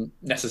 wasn't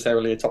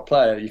necessarily a top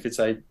player. You could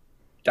say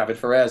David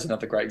Ferrer is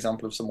another great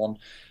example of someone,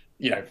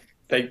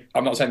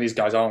 I'm not saying these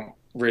guys aren't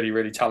really,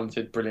 really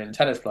talented, brilliant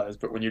tennis players,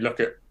 but when you look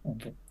at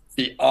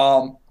the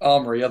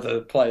armory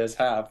other players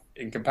have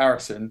in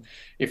comparison,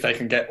 if they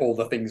can get all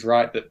the things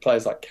right that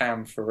players like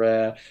Cam,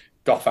 Ferrer,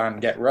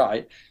 Goffin get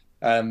right,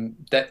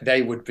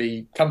 they would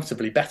be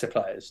comfortably better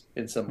players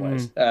in some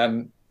ways.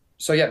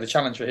 The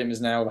challenge for him is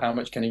now, how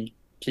much can he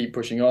keep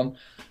pushing on?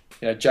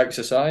 Jokes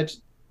aside,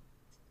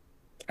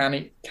 can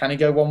he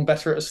go one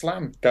better at a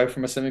slam? Go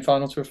from a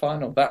semi-final to a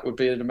final? That would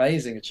be an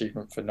amazing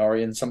achievement for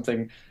Norrie, and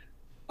something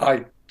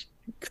I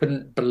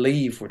couldn't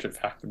believe would have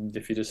happened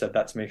if you'd have said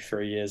that to me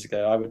 3 years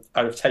ago.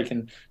 I'd have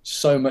taken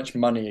so much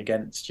money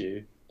against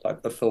you,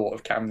 like the thought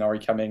of Cam Norrie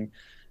coming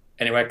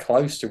anywhere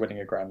close to winning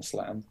a Grand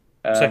Slam.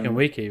 Second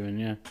week even,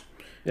 yeah.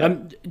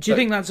 Do you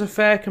think that's a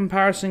fair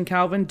comparison,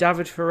 Calvin?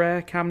 David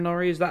Ferrer, Cam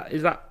Norrie, is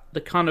that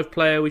the kind of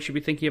player we should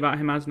be thinking about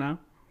him as now?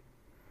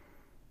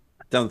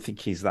 I don't think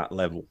he's that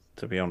level,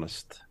 to be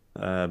honest.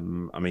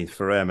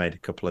 Ferrer made a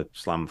couple of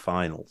Slam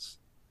finals.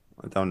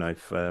 I don't know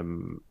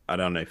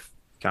if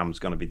Cam's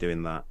going to be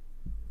doing that,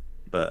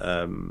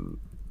 but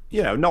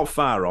not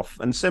far off,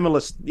 and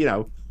similar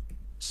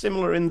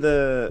in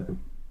the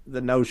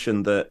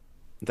notion that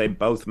they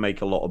both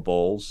make a lot of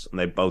balls and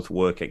they both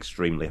work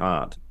extremely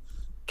hard.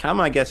 Cam,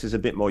 I guess, is a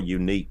bit more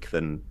unique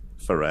than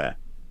Ferrer.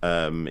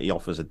 He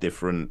offers a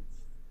different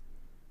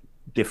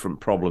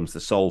problems to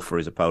solve for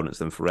his opponents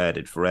than Ferrer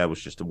did. Ferrer was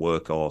just a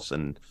workhorse,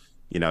 and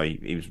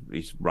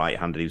he's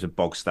right-handed. He was a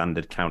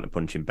bog-standard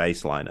counter-punching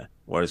baseliner,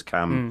 whereas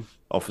Cam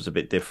offers a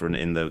bit different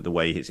in the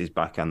way he hits his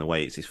backhand, the way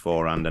he hits his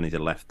forehand, and he's a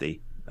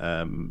lefty.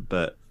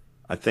 But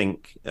I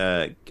think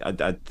Ferrer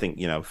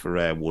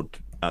would,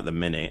 at the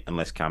minute,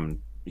 unless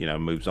Cam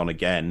moves on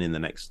again in the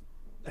next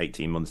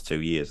 18 months,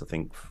 2 years, I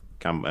think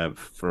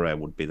Ferrer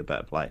would be the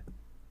better player.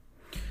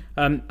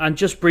 And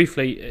just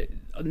briefly,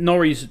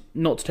 Norrie's,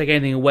 not to take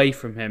anything away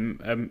from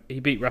him, he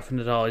beat Rafa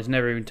Nadal. He's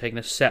never even taken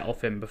a set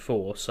off him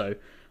before, so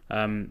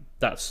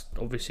that's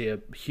obviously a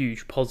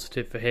huge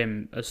positive for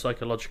him, as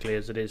psychologically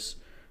as it is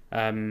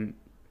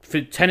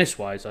for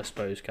tennis-wise, I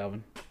suppose,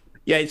 Calvin.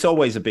 Yeah, it's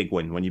always a big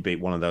win when you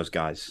beat one of those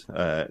guys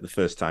the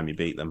first time you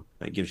beat them.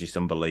 It gives you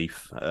some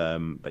belief.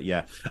 But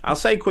yeah, I'll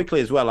say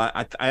quickly as well,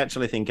 I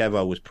actually think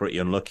Evo was pretty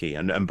unlucky,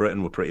 and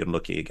Britain were pretty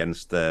unlucky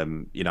against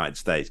United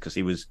States, because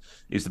he was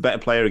the better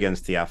player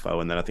against Tiafoe,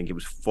 and then I think it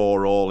was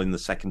 4-all in the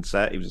second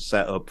set. He was a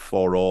set up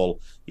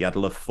 4-all. He had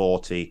love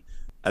 40.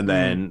 And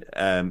then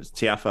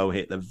Tiafoe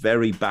hit the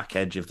very back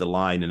edge of the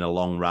line in a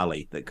long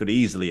rally that could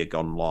easily have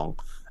gone long.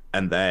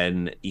 And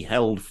then he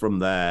held from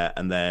there.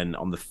 And then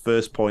on the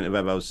first point of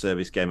Evo's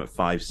service game at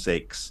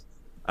 5-6,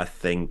 I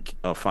think,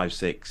 or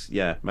 5-6,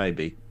 yeah,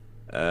 maybe.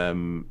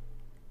 No,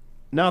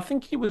 I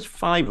think he was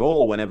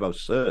 5-all when Evo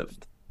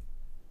served.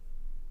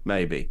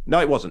 maybe. No,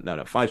 it wasn't. No,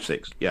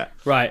 5-6. Yeah,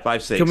 right.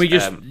 5-6. Can we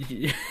just? But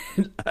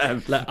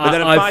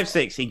then at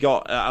 5-6, he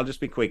got. I'll just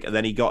be quick. And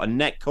then he got a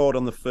net cord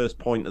on the first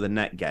point of the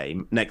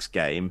next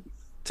game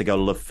to go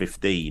love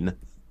 15,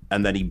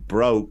 and then he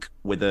broke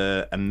with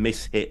a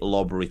mishit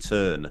lob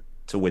return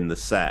to win the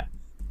set.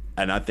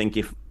 And I think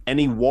if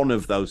any one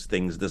of those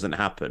things doesn't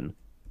happen,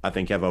 I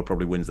think Evo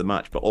probably wins the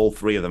match. But all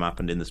three of them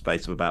happened in the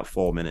space of about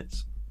 4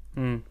 minutes.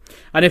 And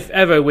if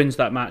Evo wins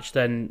that match,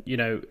 then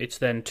it's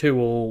then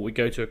 2-2. We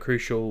go to a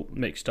crucial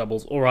mixed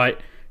doubles. All right,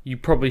 you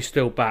probably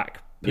still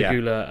back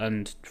Pegula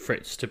and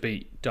Fritz to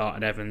beat Dart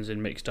and Evans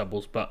in mixed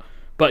doubles, but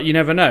you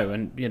never know.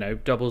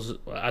 And doubles,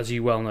 as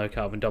you well know,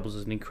 Calvin, doubles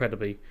is an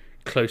incredibly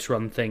close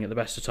run thing at the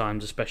best of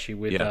times, especially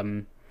with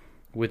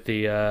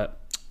the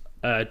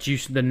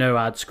no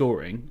ad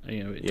scoring.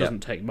 It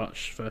doesn't take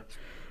much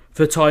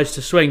for ties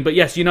to swing. But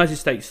yes, United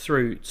States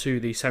through to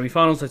the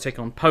semi-finals. They take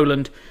on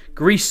Poland.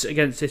 Greece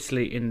against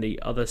Italy in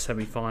the other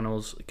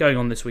semi-finals, going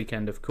on this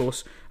weekend, of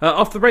course.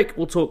 After the break,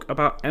 we'll talk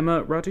about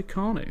Emma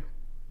Raducanu.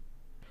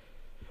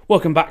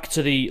 Welcome back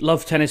to the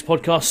Love Tennis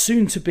podcast,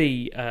 soon to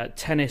be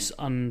Tennis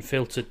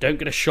Unfiltered. Don't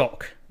get a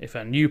shock if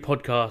a new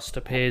podcast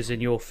appears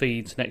in your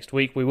feeds next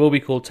week. We will be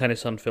called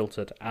Tennis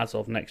Unfiltered as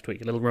of next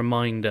week. A little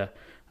reminder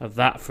of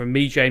that from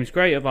me, James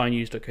Gray of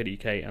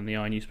iNews.co.uk and the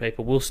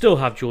iNewspaper. We'll still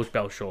have George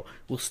Belshaw.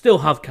 We'll still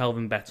have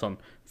Calvin Betton.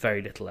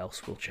 Very little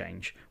else will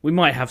change. We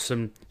might have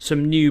some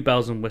new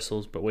bells and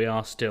whistles, but we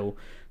are still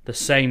the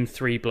same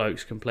three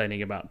blokes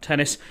complaining about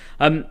tennis.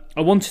 I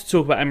wanted to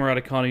talk about Emma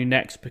Raducanu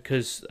next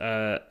because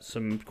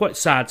some quite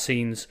sad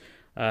scenes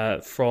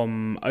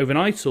from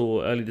overnight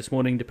or early this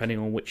morning, depending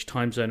on which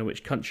time zone or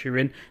which country you're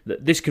in.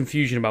 This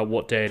confusion about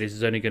what day it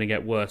is only going to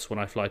get worse when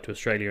I fly to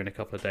Australia in a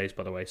couple of days,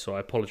 by the way, so I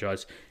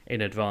apologise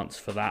in advance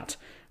for that.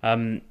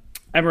 Emma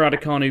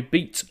Raducanu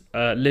beat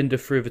Linda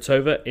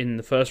Fruhvirtova in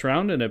the first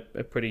round in a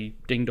pretty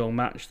ding-dong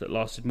match that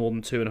lasted more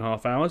than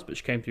 2.5 hours, but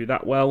she came through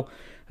that well.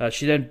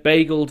 She then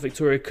bageled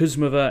Victoria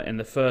Kuzmova in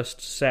the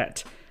first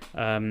set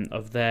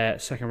of their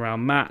second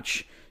round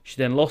match. She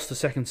then lost the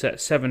second set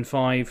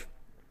 7-5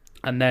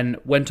 and then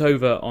went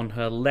over on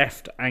her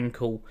left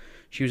ankle.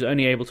 She was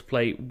only able to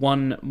play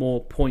one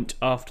more point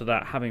after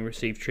that, having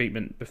received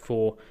treatment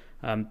before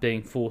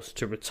being forced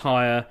to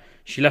retire.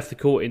 She left the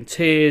court in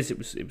tears. It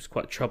was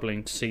quite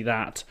troubling to see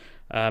that.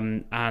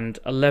 And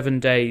 11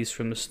 days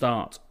from the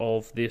start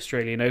of the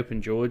Australian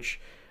Open,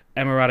 George,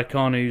 Emma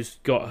Raducanu's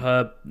got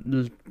her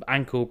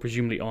ankle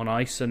presumably on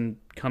ice and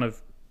kind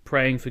of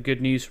praying for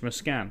good news from a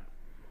scan.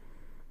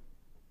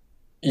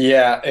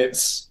 Yeah,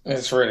 it's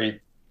really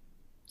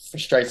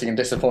frustrating and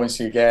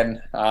disappointing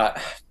again.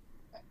 I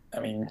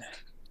mean,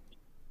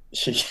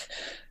 she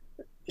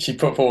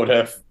put forward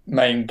her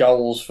main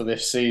goals for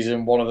this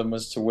season. One of them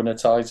was to win a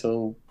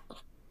title.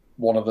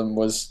 One of them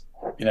was,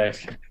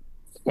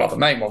 the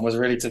main one was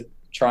really to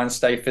try and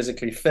stay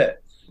physically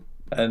fit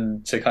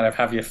and to kind of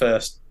have your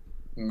first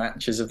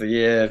matches of the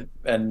year.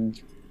 And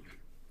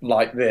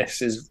like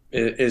this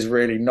is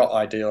really not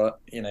ideal.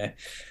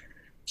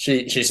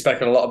 She's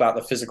spoken a lot about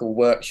the physical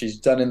work she's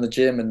done in the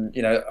gym, and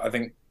I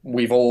think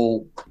we've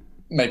all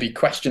maybe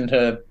questioned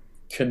her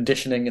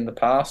conditioning in the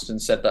past and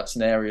said that's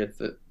an area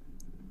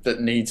that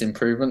needs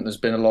improvement. There's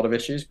been a lot of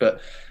issues, but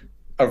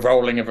a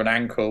rolling of an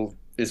ankle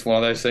is one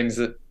of those things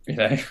that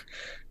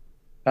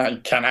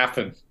that can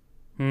happen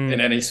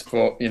in any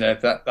sport.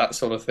 That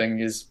sort of thing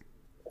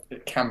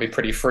it can be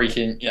pretty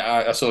freaky.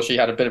 Yeah, I saw she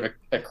had a bit of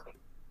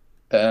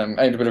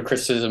aimed a bit of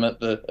criticism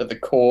at the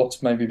court,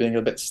 maybe being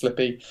a bit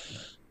slippy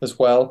as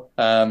well.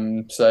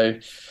 So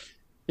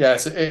yeah,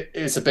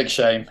 it's a big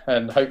shame,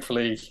 and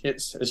hopefully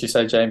it's, as you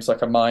say, James,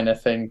 like a minor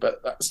thing,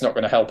 but that's not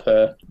going to help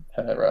her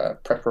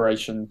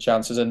preparation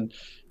chances. And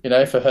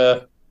for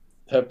her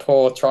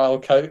poor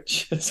trial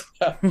coach as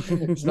well,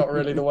 it's not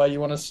really the way you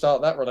want to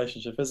start that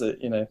relationship, is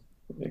it?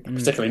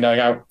 Particularly knowing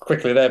how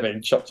quickly they're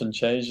being chopped and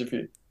changed. If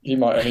you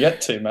might only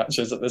get 2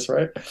 matches at this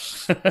rate.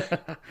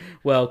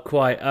 Well,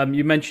 quite.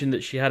 You mentioned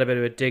that she had a bit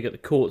of a dig at the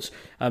courts.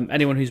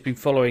 Anyone who's been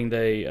following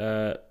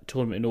the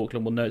tournament in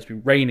Auckland will know it's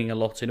been raining a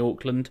lot in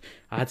Auckland.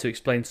 I had to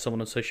explain to someone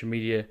on social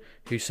media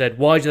who said,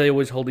 why do they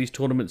always hold these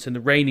tournaments in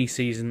the rainy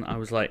season? I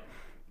was like,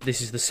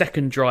 this is the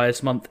second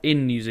driest month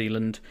in New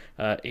Zealand.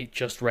 It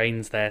just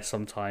rains there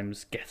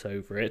sometimes. Get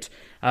over it.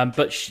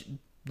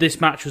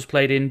 This match was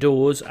played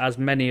indoors, as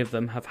many of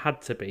them have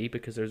had to be,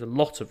 because there's a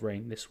lot of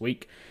rain this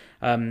week.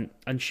 And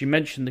she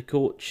mentioned the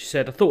court. She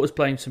said, I thought I was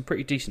playing some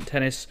pretty decent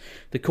tennis.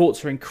 The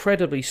courts are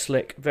incredibly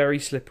slick, very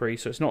slippery,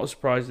 so it's not a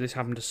surprise this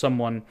happened to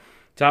someone.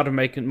 It's out of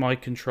my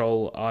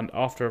control and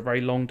after a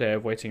very long day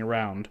of waiting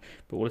around,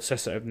 but we'll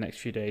assess it over the next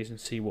few days and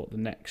see what the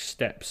next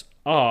steps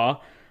are.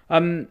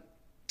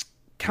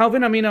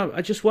 Calvin,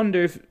 I just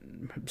wonder if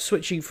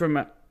switching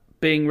from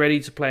being ready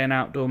to play an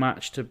outdoor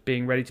match to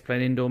being ready to play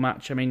an indoor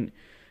match, are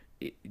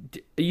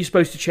you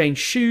supposed to change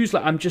shoes?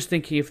 I'm just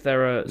thinking if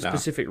there are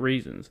specific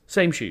reasons.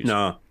 Same shoes?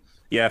 No.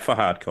 Yeah, for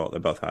hard court. They're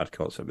both hard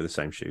courts. They'll be the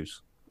same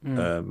shoes.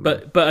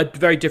 But a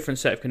very different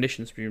set of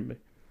conditions, presumably.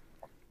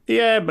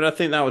 Yeah, but I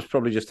think that was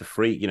probably just a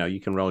freak. You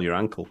can roll your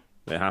ankle.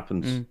 It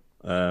happens.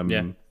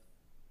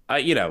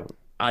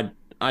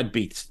 I'd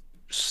be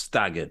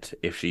staggered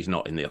if she's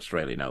not in the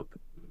Australian Open.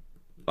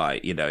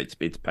 Like,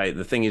 it's paid.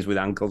 The thing is with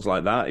ankles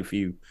like that,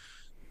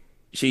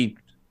 she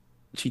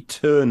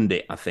turned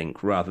it, I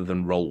think, rather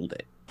than rolled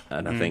it.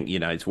 And I think,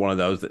 it's one of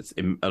those that's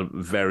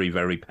very,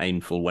 very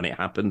painful when it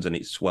happens and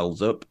it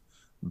swells up.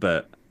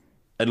 But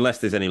unless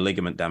there's any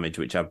ligament damage,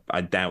 which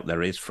I doubt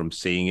there is from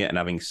seeing it and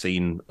having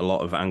seen a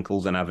lot of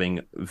ankles and having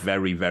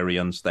very, very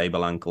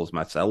unstable ankles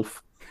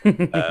myself.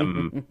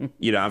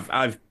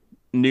 I've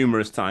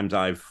numerous times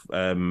I've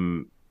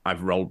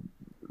rolled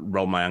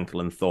my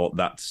ankle and thought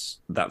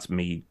that's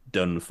me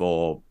done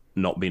for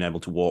not being able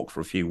to walk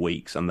for a few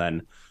weeks, and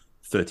then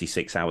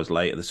 36 hours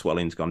later the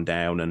swelling's gone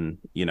down, and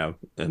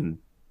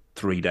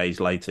 3 days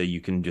later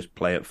you can just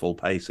play at full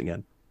pace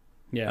again.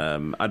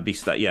 I'd be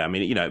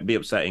it'd be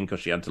upsetting because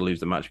she had to lose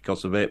the match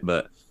because of it,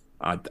 but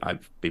I'd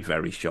be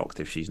very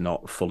shocked if she's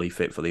not fully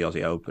fit for the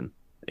Aussie Open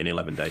in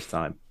 11 days'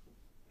 time.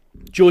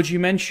 George, you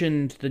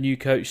mentioned the new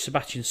coach,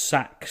 Sebastian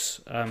Sachs,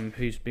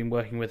 who's been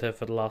working with her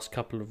for the last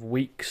couple of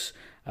weeks.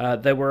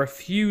 There were a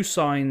few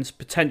signs,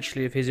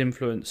 potentially, of his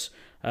influence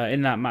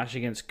in that match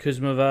against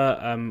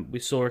Kuzmova. We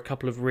saw a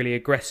couple of really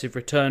aggressive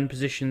return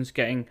positions,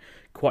 getting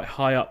quite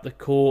high up the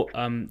court,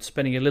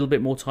 spending a little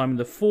bit more time in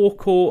the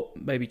forecourt,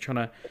 maybe trying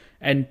to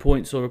end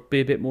points or be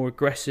a bit more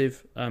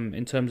aggressive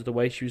in terms of the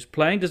way she was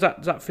playing. Does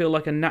that feel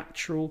like a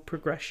natural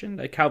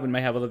progression? Calvin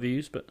may have other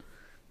views, but...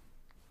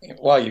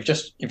 Well, you've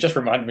just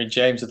reminded me,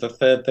 James, of the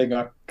third thing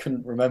I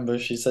couldn't remember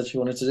she said she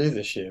wanted to do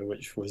this year,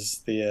 which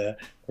was the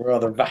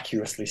rather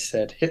vacuously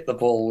said, hit the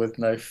ball with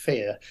no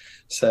fear.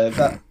 So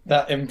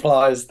that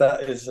implies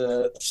that is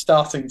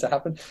starting to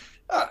happen.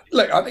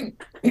 Look, I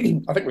think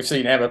we've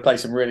seen Emma play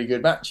some really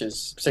good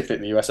matches, particularly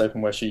at the US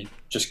Open, where she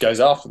just goes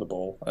after the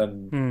ball,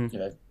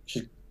 and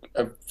she's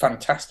a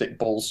fantastic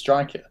ball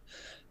striker,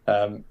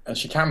 and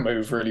she can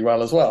move really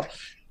well as well.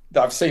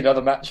 I've seen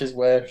other matches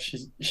where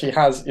she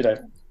has,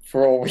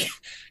 for all we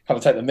kind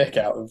of take the nick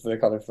out of the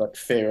kind of like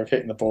fear of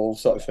hitting the ball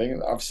sort of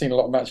thing, I've seen a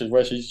lot of matches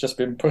where she's just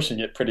been pushing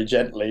it pretty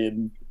gently,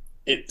 and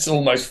it's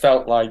almost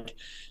felt like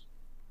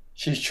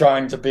she's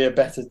trying to be a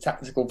better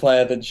tactical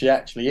player than she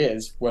actually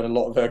is, when a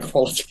lot of her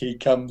quality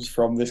comes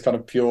from this kind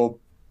of pure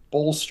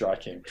ball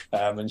striking.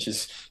 And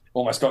she's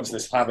almost got into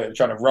this habit of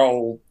trying to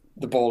roll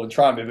the ball and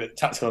try and be a bit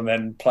tactical, and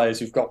then players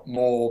who've got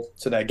more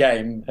to their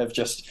game have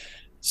just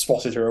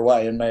swatted her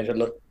away and made her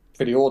look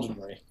pretty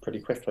ordinary pretty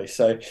quickly.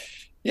 So,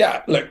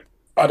 yeah, look,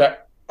 I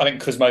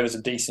think Kuzmova's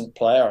a decent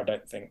player.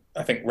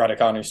 I think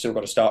Raducanu's still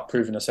got to start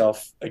proving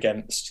herself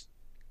against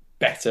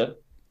better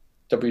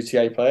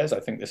WTA players. I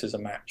think this is a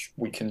match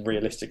we can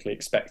realistically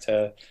expect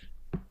her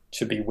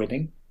to be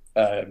winning,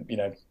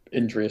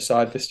 injury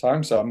aside this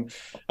time. So I'm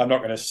not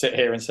going to sit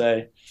here and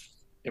say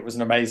it was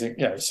an amazing,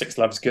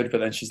 6-love's good, but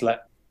then she's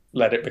let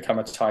it become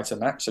a tighter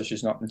match, so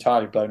she's not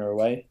entirely blown her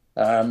away.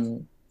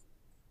 There's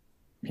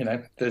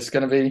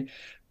going to be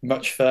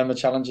much firmer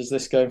challenges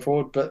this going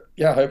forward, but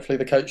yeah, hopefully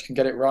the coach can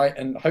get it right,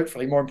 and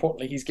hopefully, more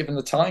importantly, he's given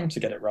the time to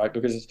get it right,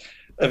 because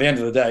at the end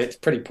of the day, it's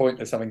pretty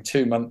pointless having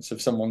 2 months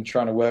of someone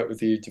trying to work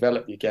with you,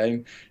 develop your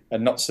game,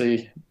 and not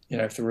see,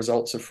 if the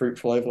results are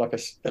fruitful over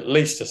at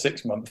least a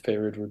 6-month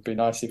period. Would be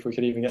nice if we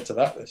could even get to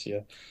that this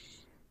year.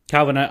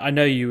 Calvin, I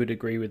know you would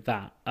agree with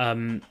that.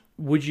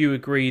 Would you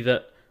agree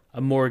that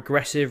a more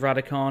aggressive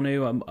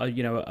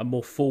Raducanu, a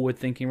more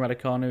forward-thinking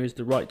Raducanu is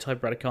the right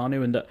type of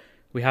Raducanu, and that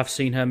we have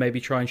seen her maybe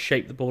try and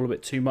shape the ball a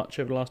bit too much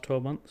over the last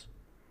 12 months?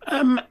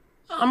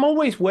 I'm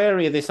always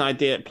wary of this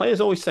idea.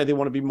 Players always say they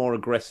want to be more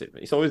aggressive.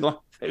 It's always like,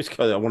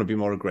 I want to be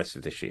more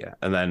aggressive this year.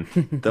 And then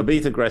they'll be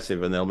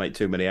aggressive and they'll make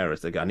too many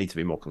errors. They go, I need to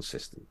be more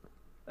consistent.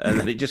 And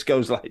then it just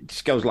goes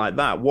like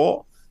that.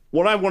 What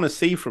I want to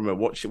see from her,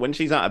 when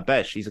she's at her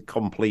best, she's a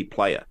complete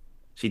player.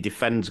 She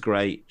defends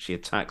great. She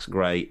attacks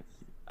great.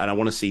 And I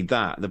want to see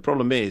that. The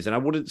problem is, and I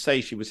wouldn't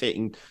say she was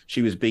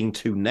being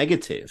too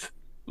negative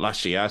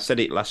last year. I said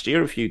it last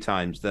year a few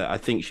times that I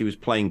think she was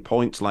playing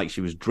points like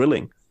she was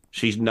drilling.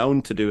 She's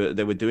known to do it.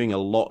 They were doing a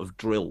lot of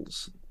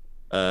drills,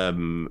 a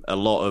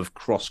lot of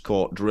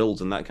cross-court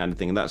drills and that kind of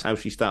thing. And that's how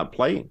she started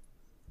playing.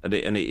 And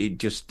it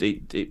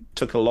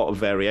took a lot of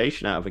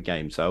variation out of a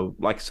game. So,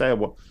 like I say,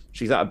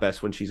 she's at her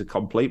best when she's a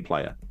complete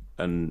player.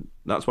 And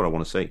that's what I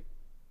want to see.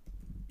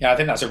 Yeah, I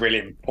think that's a really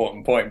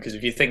important point, because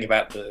if you think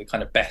about the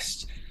kind of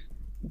best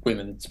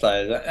women's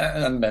players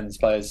and men's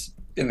players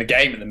in the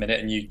game at the minute,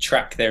 and you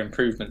track their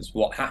improvements,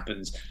 what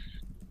happens,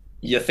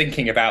 you're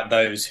thinking about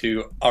those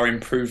who are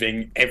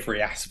improving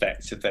every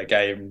aspect of their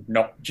game,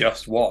 not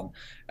just one.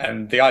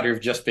 And the idea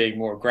of just being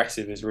more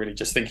aggressive is really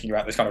just thinking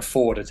about this kind of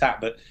forward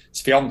attack. But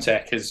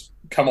Swiatek has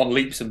come on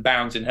leaps and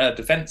bounds in her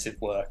defensive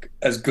work,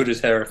 as good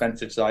as her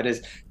offensive side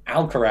is.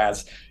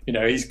 Alcaraz,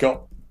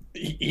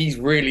 he's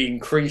really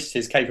increased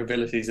his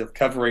capabilities of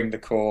covering the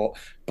court,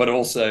 but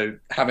also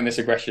having this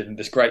aggression,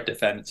 this great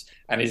defense,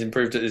 and he's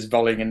improved at his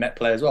volleying and net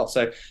play as well.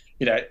 So,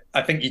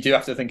 I think you do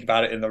have to think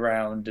about it in the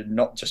round and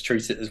not just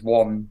treat it as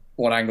one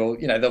angle.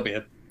 There'll be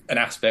an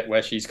aspect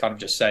where she's kind of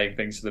just saying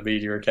things to the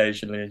media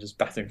occasionally and just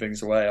batting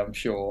things away, I'm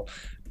sure.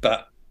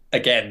 But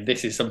again,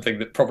 this is something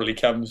that probably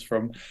comes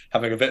from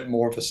having a bit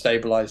more of a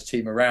stabilised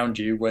team around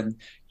you when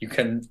you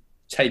can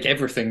take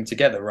everything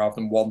together rather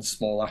than one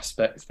small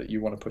aspect that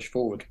you want to push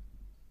forward.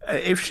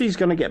 If she's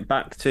going to get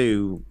back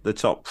to the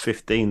top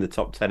 15, the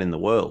top 10 in the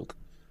world,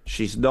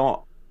 she's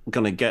not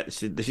going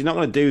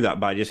to do that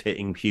by just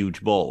hitting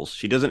huge balls.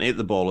 She doesn't hit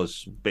the ball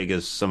as big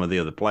as some of the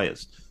other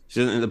players. She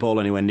doesn't hit the ball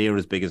anywhere near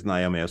as big as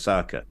Naomi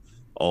Osaka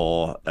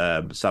or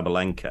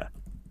Sabalenka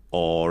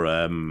or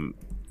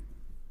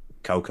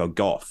Coco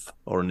Gauff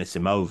or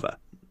Anisimova.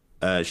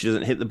 She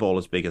doesn't hit the ball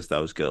as big as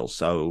those girls.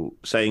 So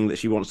saying that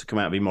she wants to come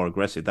out and be more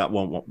aggressive, that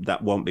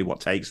won't be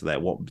what takes her there.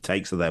 What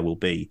takes her there will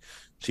be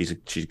she's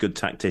a good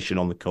tactician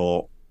on the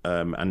court,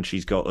 and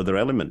she's got other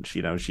elements.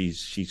 You know,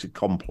 she's a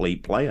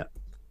complete player.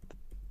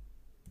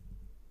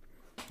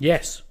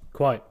 Yes,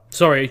 quite.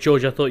 Sorry,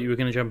 George, I thought you were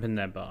going to jump in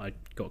there, but I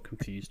got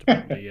confused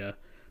about the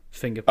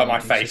finger pointing my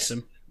face.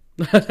 system.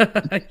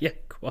 Yeah,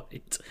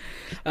 quite.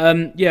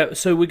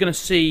 So we're going to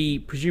see,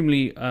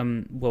 presumably,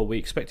 we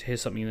expect to hear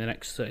something in the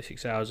next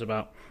 36 hours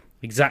about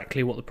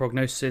exactly what the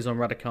prognosis is on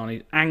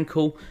Raducanu's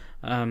ankle.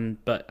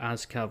 But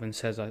as Calvin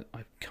says, I'm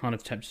kind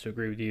of tempted to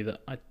agree with you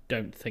that I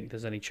don't think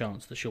there's any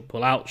chance that she'll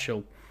pull out.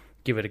 She'll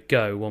give it a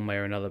go one way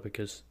or another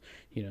because,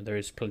 you know, there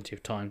is plenty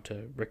of time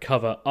to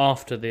recover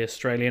after the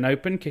Australian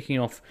Open, kicking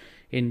off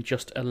in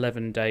just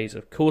 11 days,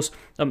 of course.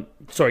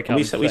 Sorry,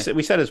 Calvin.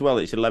 We said as well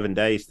it's 11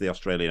 days to the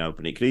Australian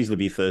Open. It could easily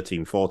be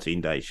 13,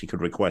 14 days. She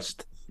could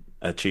request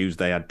a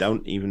Tuesday. I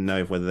don't even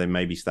know whether they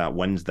maybe start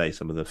Wednesday,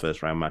 some of the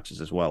first round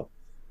matches as well.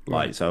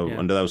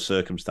 Under those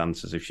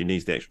circumstances, if she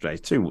needs the extra days,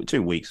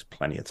 2 weeks,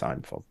 plenty of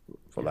time for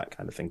that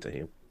kind of thing to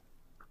heal.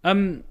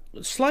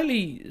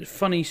 Slightly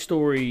funny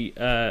story,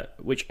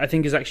 which I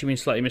think has actually been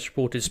slightly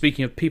misreported.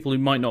 Speaking of people who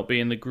might not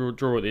be in the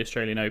draw at the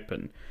Australian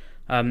Open,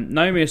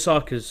 Naomi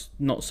Osaka's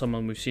not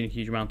someone we've seen a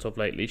huge amount of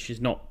lately. She's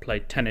not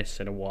played tennis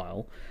in a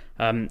while.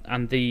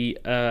 And the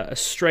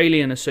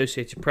Australian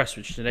Associated Press,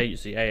 which is an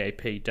agency,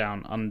 AAP,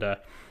 down under,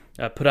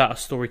 put out a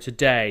story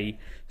today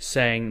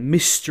saying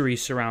mystery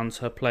surrounds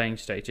her playing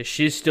status.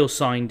 She's still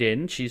signed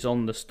in. She's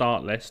on the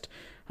start list,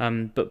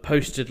 but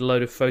posted a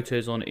load of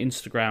photos on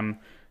Instagram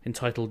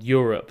entitled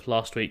Europe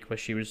last week, where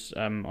she was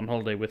on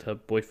holiday with her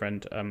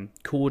boyfriend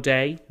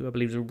Corday, who I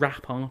believe is a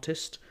rap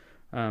artist,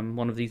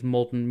 one of these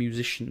modern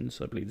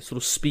musicians, I believe, sort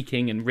of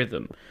speaking in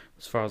rhythm,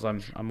 as far as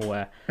I'm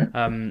aware.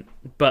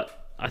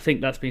 But I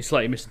think that's been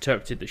slightly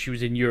misinterpreted that she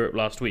was in Europe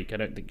last week. I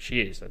don't think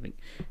she is. I think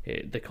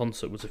the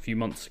concert was a few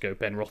months ago,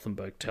 Ben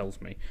Rothenberg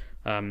tells me.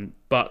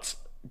 But,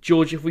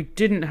 George, if we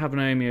didn't have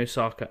Naomi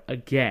Osaka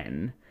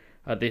again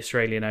at the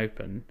Australian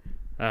Open,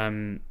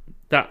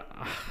 that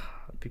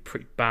would be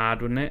pretty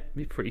bad, wouldn't it? It'd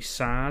be pretty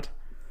sad.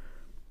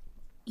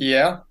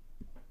 Yeah.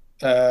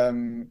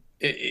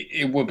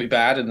 It would be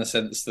bad in the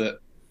sense that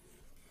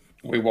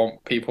we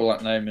want people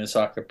like Naomi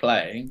Osaka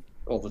playing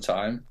all the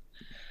time.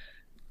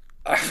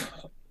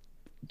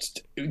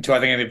 Do I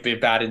think it would be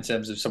bad in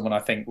terms of someone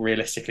I think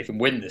realistically can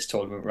win this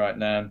tournament right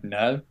now?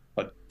 No.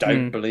 I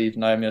don't believe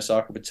Naomi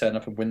Osaka would turn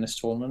up and win this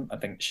tournament. I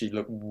think she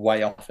looked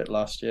way off it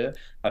last year.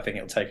 I think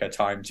it'll take her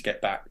time to get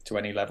back to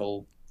any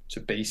level to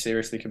be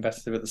seriously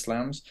competitive at the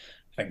Slams.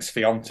 I think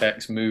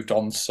Swiatek's moved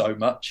on so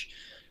much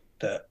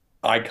that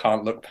I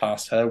can't look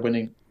past her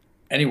winning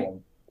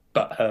anyone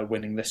but her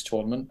winning this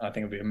tournament. I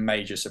think it'd be a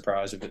major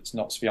surprise if it's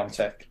not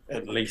Swiatek,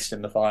 at least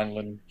in the final,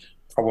 and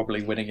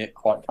probably winning it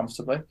quite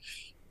comfortably.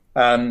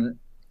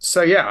 It's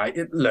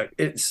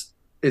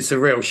a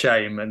real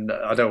shame, and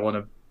I don't want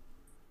to.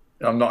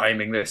 I'm not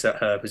aiming this at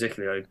her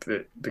particularly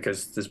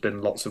because there's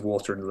been lots of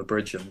water under the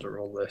bridge under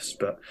all this,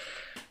 but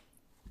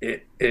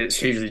it's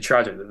hugely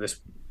tragic that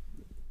this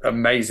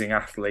amazing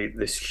athlete,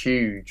 this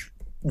huge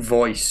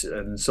voice,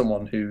 and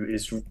someone who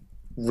is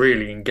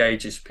really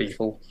engages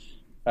people,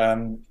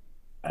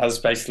 has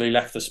basically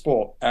left the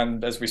sport.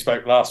 And as we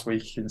spoke last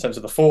week in terms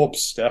of the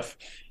Forbes stuff,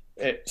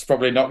 it's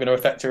probably not going to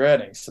affect her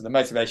earnings. So the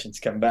motivation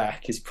to come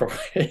back is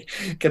probably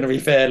going to be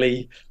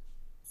fairly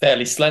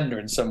slender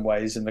in some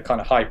ways, and the kind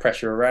of high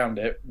pressure around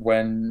it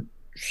when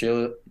she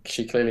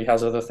clearly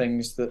has other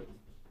things that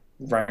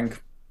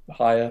rank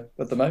higher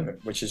at the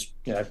moment, which is,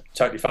 you know,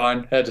 totally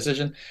fine, her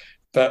decision,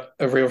 but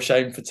a real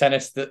shame for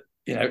tennis that,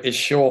 you know, is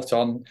short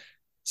on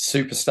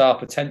superstar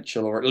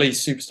potential, or at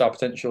least superstar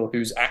potential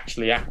who's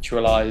actually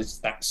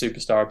actualized that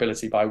superstar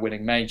ability by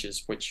winning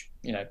majors, which,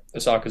 you know,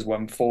 Osaka's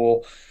won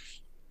 4.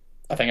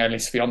 I think only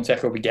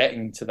Swiatek will be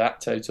getting to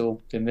that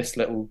total in this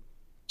little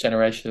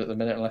generation at the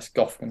minute, unless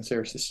Gauff can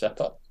seriously step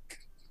up.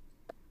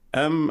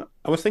 I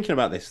was thinking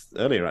about this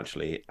earlier,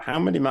 actually. How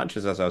many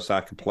matches has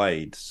Osaka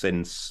played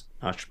since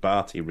Ash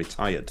Barty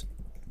retired?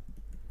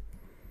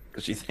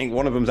 Because you think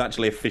one of them's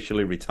actually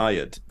officially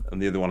retired and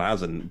the other one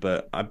hasn't,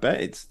 but I bet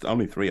it's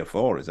only 3 or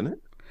 4, isn't it?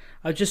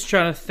 I'm just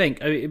trying to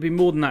think. I mean, it'd be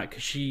more than that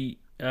because she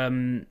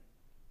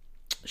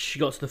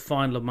got to the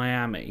final of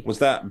Miami. Was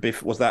that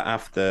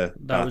after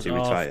Barty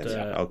retired?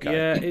 Okay.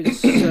 Yeah,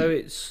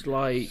 it's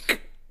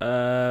like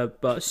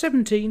but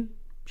 17.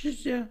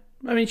 Yeah.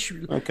 I mean,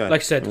 like I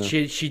said,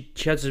 she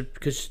has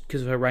because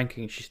of her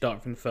ranking, she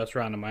started from the first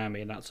round in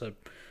Miami, and that's a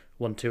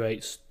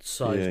 128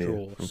 size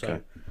draw.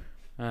 Okay.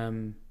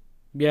 So,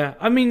 yeah,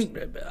 I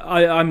mean,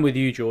 I'm with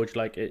you, George.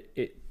 Like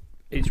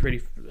it's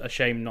really a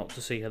shame not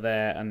to see her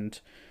there, and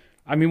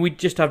I mean, we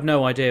just have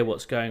no idea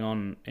what's going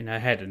on in her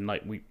head, and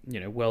like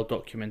well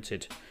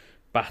documented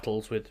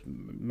battles with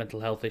mental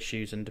health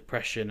issues and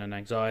depression and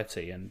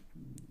anxiety, and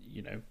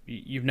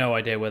you've no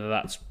idea whether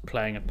that's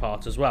playing a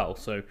part as well.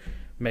 So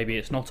maybe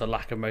it's not a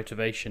lack of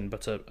motivation,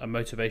 but a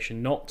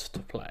motivation not to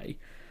play.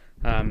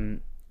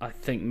 I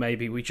think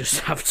maybe we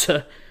just have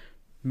to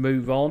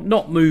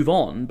not move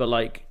on, but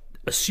like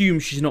assume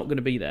she's not going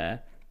to be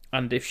there.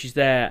 And if she's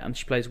there and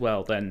she plays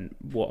well, then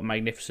what a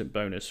magnificent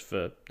bonus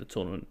for the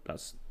tournament.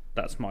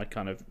 That's my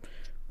kind of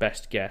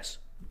best guess.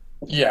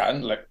 Yeah,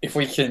 and look, if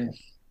we can,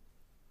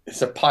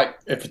 it's a pipe.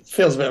 If it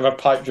feels a bit of a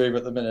pipe dream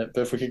at the minute,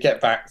 but if we could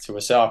get back to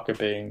Osaka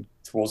being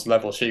towards the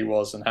level she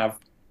was and have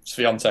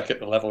Swiatek at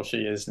the level she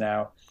is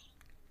now,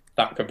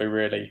 that could be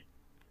really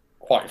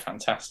quite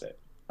fantastic,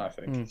 I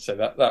think. So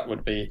that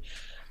would be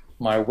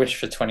my wish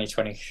for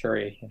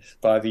 2023,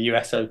 by the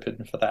US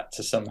Open, for that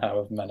to somehow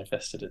have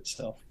manifested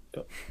itself.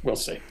 But we'll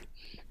see.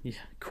 Yeah,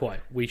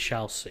 quite. We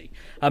shall see.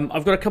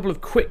 I've got a couple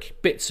of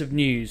quick bits of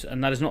news,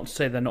 and that is not to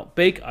say they're not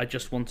big. I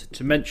just wanted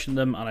to mention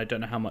them, and I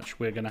don't know how much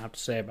we're going to have to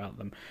say about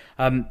them.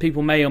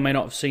 People may or may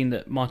not have seen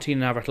that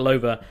Martina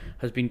Navratilova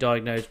has been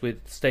diagnosed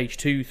with stage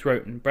 2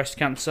 throat and breast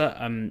cancer.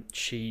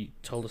 She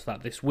told us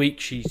that this week.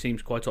 She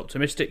seems quite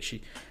optimistic.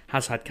 She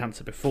has had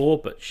cancer before,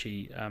 but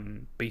she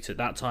beat it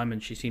that time,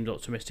 and she seems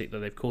optimistic that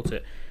they've caught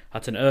it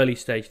at an early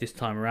stage this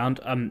time around.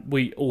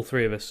 We, all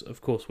three of us,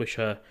 of course, wish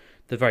her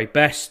the very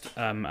best,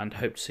 and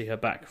hope to see her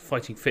back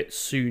fighting fit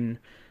soon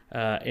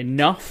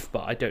enough,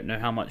 but I don't know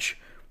how much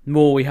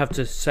more we have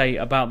to say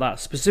about that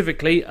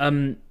specifically.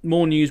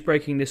 More news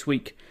breaking this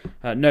week.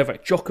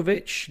 Novak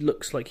Djokovic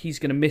looks like he's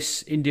going to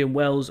miss Indian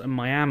Wells and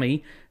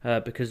Miami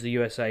because the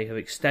USA have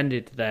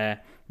extended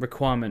their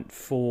requirement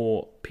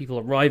for people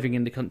arriving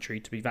in the country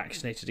to be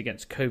vaccinated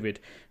against COVID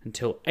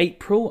until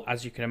April.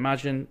 As you can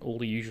imagine, all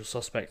the usual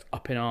suspects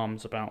up in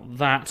arms about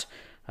that.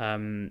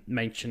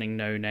 Mentioning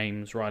no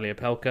names, Riley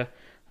Opelka,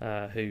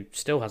 who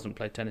still hasn't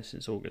played tennis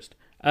since August.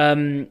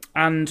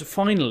 And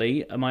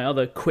finally, my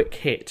other quick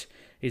hit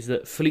is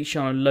that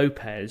Feliciano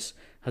Lopez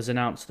has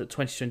announced that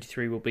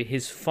 2023 will be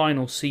his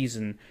final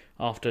season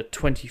after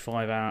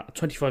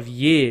 25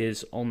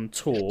 years on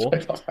tour.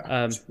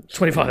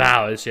 25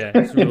 hours, yeah.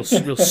 It's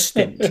a real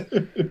stint.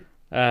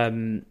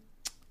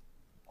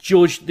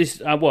 George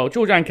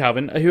and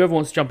Calvin, whoever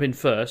wants to jump in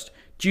first.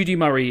 Judy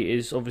Murray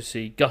is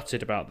obviously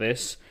gutted about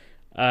this.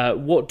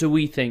 What do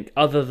we think,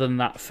 other than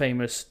that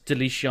famous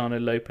Feliciano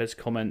Lopez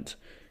comment,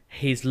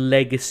 his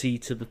legacy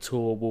to the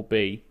tour will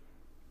be?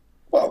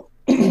 Well,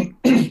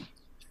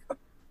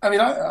 I mean,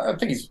 I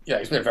think he's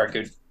been a very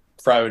good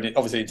pro, and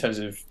obviously in terms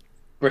of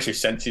British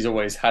sense, he's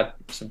always had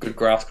some good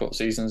grass court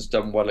seasons,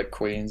 done well at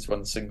Queen's,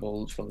 won the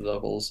singles, won the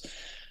doubles,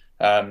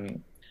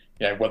 won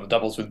the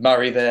doubles with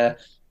Murray there.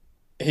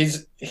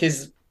 His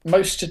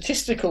most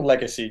statistical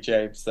legacy,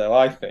 James, though,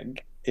 I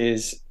think,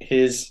 is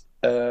his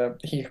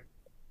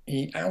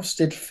he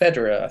ousted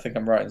Federer, I think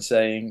I'm right in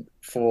saying,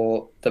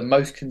 for the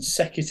most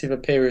consecutive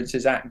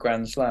appearances at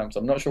Grand Slams.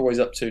 I'm not sure what he's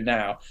up to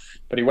now,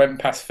 but he went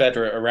past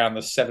Federer around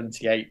the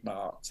 78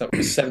 mark. So it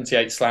was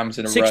 78 slams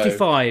in a 65 row.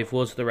 65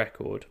 was the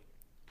record,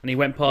 and he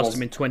went past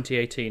him in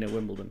 2018 at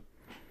Wimbledon.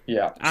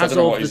 Yeah. As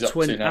of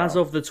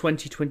the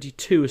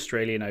 2022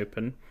 Australian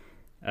Open,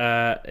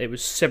 it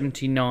was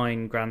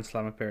 79 Grand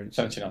Slam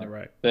appearances in a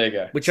row. There you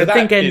go. Which I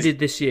think ended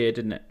this year,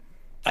 didn't it?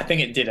 I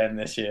think it did end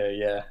this year,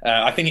 yeah.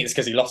 I think it's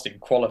because he lost in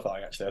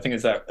qualifying, actually. I think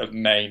it's that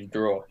main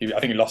draw. I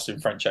think he lost in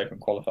French Open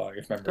qualifying,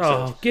 if memory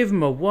serves. Give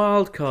him a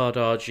wild card,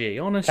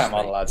 RG, honestly. Come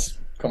on, lads.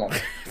 Come on.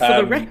 For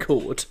the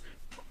record.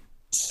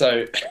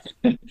 So,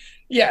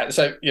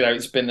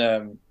 it's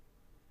been...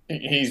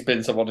 he's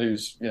been someone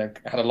who's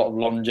had a lot of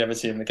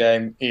longevity in the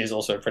game. He is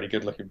also a pretty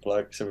good-looking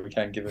bloke, so we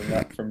can give him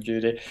that from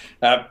Judy.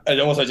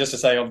 And also, just to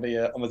say on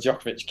the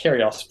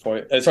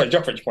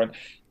Djokovic point,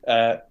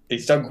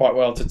 he's done quite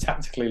well to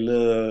tactically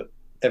lure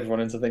everyone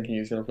into thinking he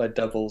was going to play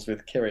doubles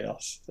with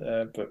Kyrgios,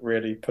 but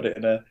really put it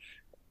in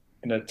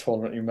a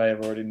tournament you may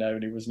have already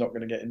known he was not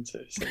going to get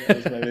into. So that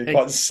was maybe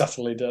quite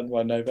subtly done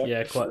by Novak.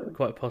 Yeah,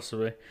 quite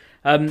possibly.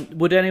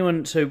 Would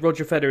anyone? So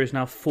Roger Federer is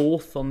now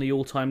 4th on the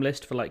all-time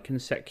list for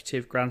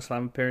consecutive Grand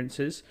Slam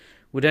appearances.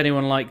 Would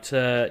anyone like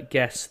to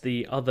guess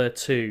the other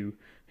two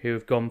who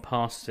have gone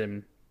past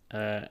him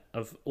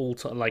of all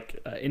time,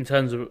 in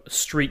terms of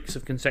streaks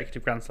of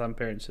consecutive Grand Slam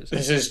appearances?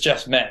 This is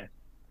just men.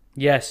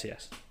 Yes.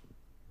 It's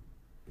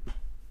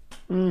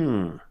a good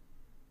One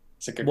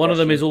question. of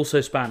them is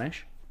also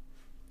Spanish.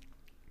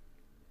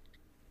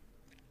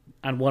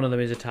 And one of them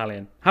is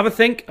Italian. Have a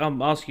think.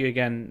 I'll ask you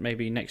again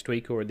maybe next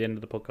week or at the end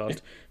of the podcast.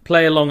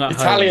 Play along at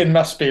home. Italian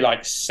must be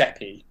like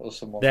Seppi or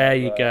someone. There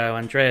you go.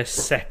 Andrea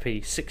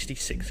Seppi,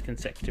 66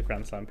 consecutive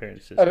Grand Slam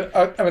appearances. I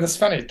mean, the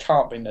Spanish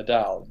can't be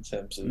Nadal in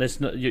terms of... Of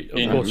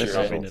course it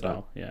can't be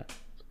Nadal. Yeah.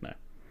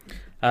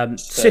 No.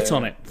 Sit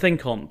on it.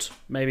 Think on it.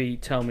 Maybe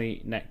tell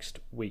me next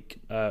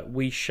week.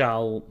 We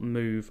shall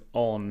move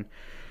on.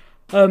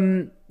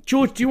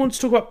 George, do you want to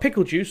talk about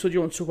pickle juice or do you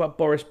want to talk about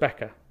Boris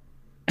Becker?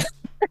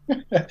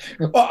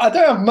 Well, I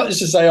don't have much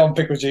to say on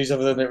pickle juice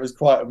other than it was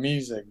quite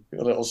amusing.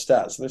 A little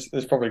stats.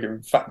 This probably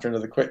going to factor into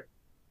the quick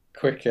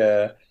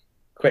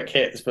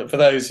hits. But for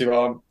those who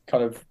aren't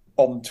kind of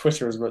on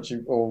Twitter as much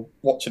or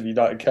watching the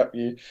United Cup,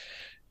 you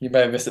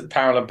may have missed that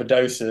Paola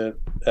Badosa.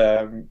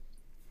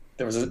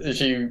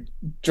 She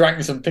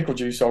drank some pickle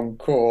juice on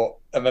court,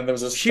 and then there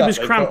was a stat she was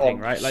cramping,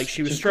 right? Like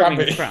she was struggling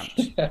with cramps.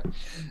 Yeah.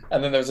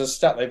 And then there was a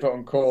stat they put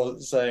on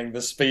court saying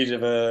the speed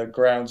of her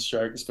ground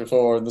strokes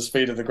before and the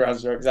speed of the ground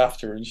strokes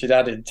after, and she'd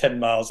added 10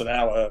 miles an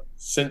hour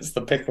since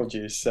the pickle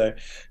juice. So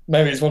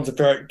maybe it's one to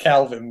throw at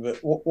Calvin that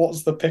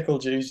what's the pickle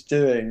juice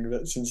doing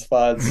that's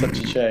inspired such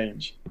a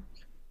change?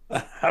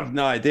 I have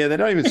no idea. They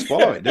don't even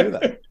swallow it, do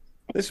they?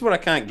 This is what I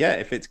can't get.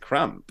 If it's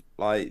cramp,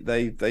 like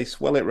they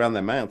swell it around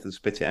their mouth and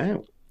spit it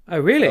out. Oh,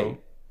 really? So,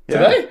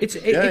 yeah.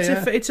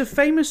 It's a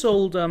famous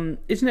old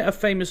isn't it a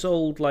famous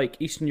old like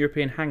Eastern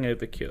European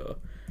hangover cure?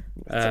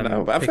 I don't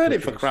know, but I've heard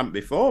it for cramp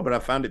before, but I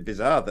found it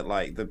bizarre that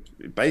like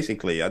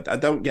basically I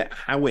don't get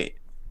how it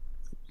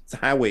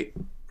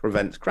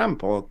prevents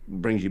cramp or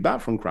brings you back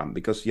from cramp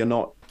because you're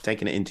not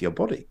taking it into your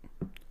body.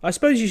 I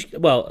suppose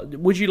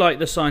would you like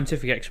the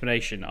scientific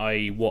explanation,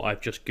 i.e. what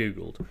I've just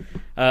Googled?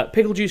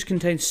 Pickle juice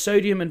contains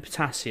sodium and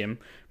potassium,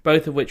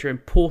 both of which are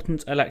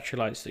important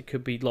electrolytes that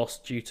could be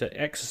lost due to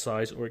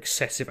exercise or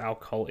excessive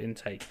alcohol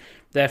intake.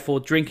 Therefore,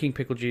 drinking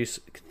pickle juice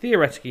could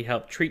theoretically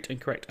help treat and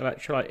correct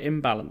electrolyte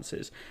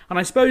imbalances. And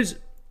I suppose,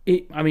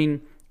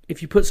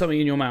 if you put something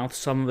in your mouth,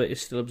 some of it is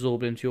still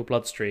absorbed into your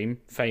bloodstream,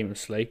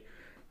 famously.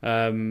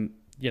 But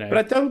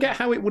I don't get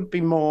how it would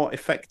be more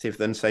effective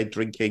than, say,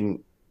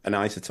 drinking an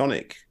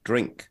isotonic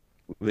drink,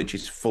 which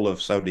is full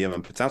of sodium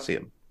and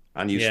potassium,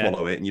 and you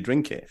swallow it and you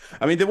drink it.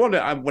 I mean, the one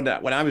when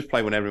I was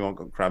playing, when everyone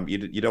got cramp,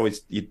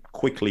 you'd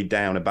quickly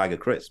down a bag of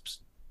crisps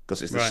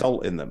because it's the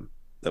salt in them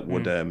that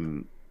would,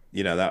 and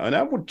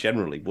that would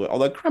generally.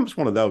 Although cramp's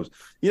one of those,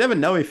 you never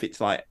know if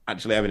it's like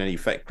actually having any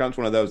effect. Cramp's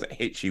one of those that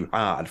hits you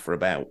hard for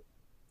about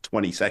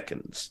 20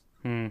 seconds,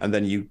 and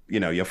then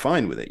you're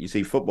fine with it. You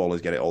see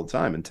footballers get it all the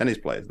time, and tennis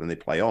players, then they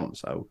play on.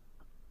 So,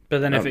 but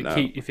then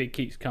if it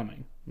keeps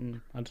coming.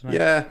 I don't know.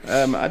 Yeah,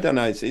 I don't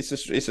know. It's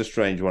a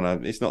strange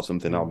one. It's not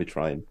something I'll be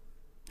trying.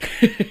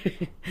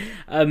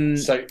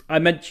 So I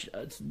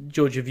mentioned,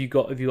 George, have you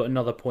got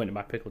another point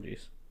about pickle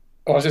juice?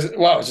 I was just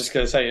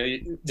going to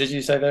say, did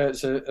you say that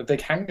it's a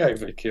big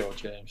hangover cure,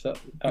 James? That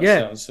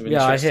sounds some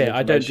interesting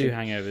I don't do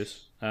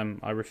hangovers.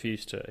 I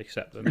refuse to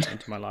accept them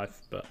into my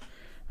life, but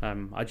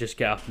I just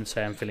get up and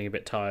say I'm feeling a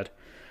bit tired.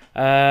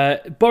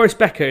 Boris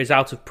Becker is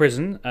out of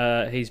prison.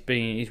 He's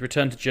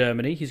returned to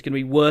Germany. He's going to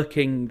be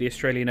working the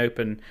Australian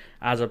Open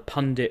as a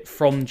pundit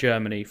from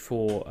Germany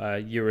for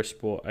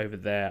Eurosport over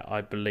there,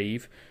 I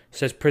believe.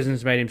 Says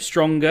prison's made him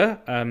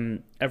stronger.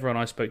 Everyone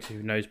I spoke to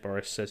who knows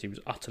Boris says he was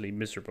utterly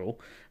miserable,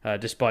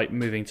 despite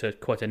moving to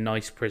quite a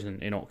nice prison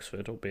in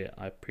Oxford, albeit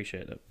I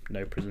appreciate that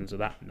no prisons are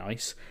that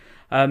nice.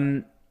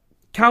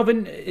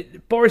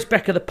 Calvin, Boris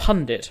Becker the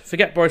pundit.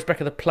 Forget Boris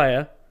Becker the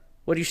player.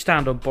 Where do you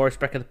stand on Boris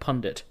Becker the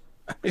pundit?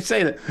 You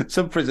say that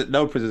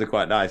no prisons are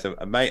quite nice.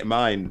 A mate of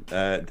mine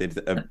did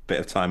a bit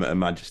of time at Her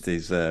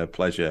Majesty's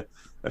Pleasure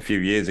a few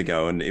years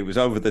ago, and it was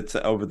over the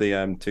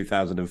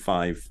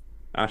 2005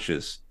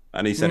 Ashes,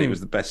 and he said it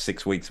was the best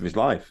 6 weeks of his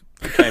life.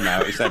 He came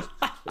out. He said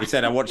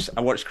I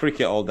watched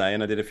cricket all day,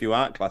 and I did a few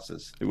art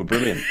classes. They were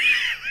brilliant.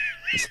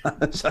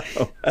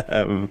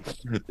 Anyway.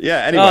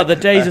 The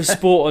days of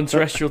sport on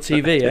terrestrial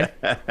TV.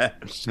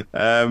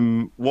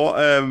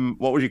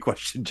 What was your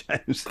question,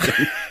 James?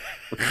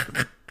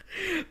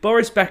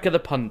 Boris Becker, the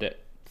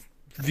pundit.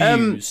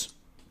 Views.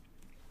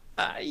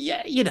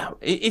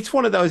 It's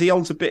one of those. He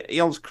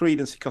holds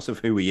credence because of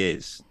who he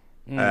is.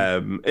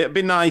 It'd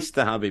be nice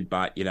to have him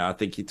back. I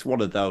think it's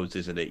one of those,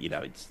 isn't it?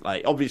 It's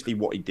like obviously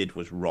what he did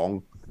was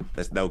wrong.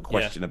 There's no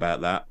question about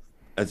that.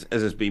 As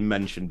has been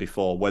mentioned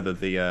before, whether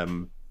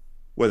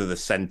the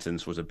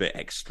sentence was a bit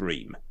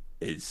extreme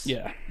I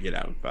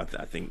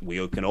think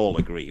we can all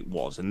agree it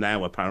was, and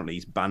now apparently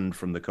he's banned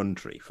from the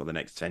country for the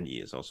next 10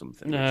 years or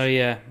something.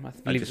 I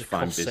just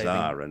find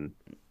bizarre. And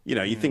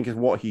you think of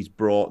what he's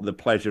brought, the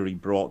pleasure he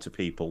brought to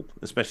people,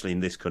 especially in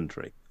this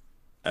country,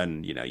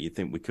 and you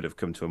think we could have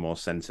come to a more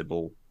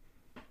sensible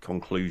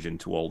conclusion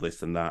to all this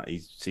than that. He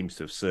seems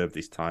to have served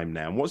his time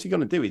now, and what's he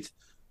going to do? It's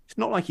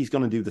not like he's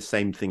going to do the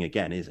same thing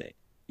again, is it?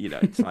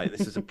 It's like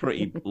this is a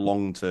pretty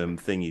long-term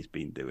thing he's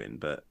been doing,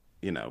 but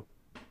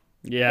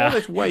Yeah,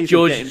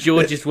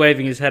 George is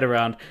waving his head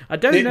around. I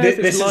don't know if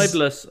it's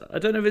libelous. I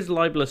don't know if it's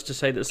libelous to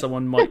say that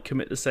someone might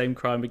commit the same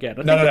crime again.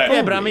 No.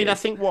 Yeah, but I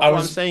think what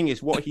I'm saying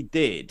is what he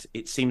did.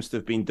 It seems to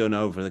have been done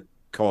over the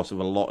course of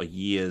a lot of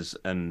years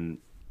and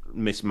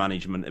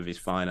mismanagement of his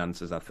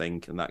finances, I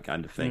think, and that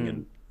kind of thing.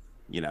 And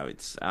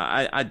it's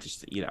I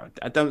just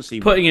I don't see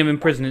putting him in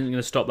prison isn't going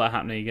to stop that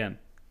happening again.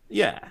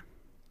 Yeah.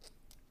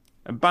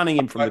 And banning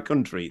him from the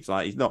country, it's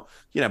like he's not,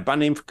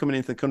 banning him from coming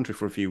into the country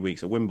for a few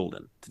weeks at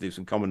Wimbledon to do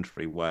some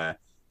commentary where,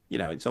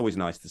 it's always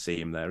nice to see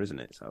him there, isn't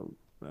it? So,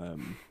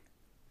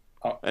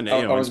 And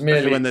I was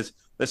merely when there's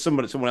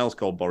someone else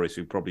called Boris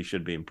who probably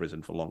should be in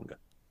prison for longer.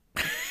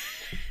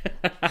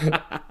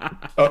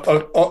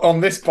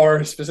 On this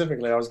Boris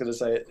specifically, I was going to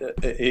say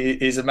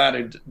he's a man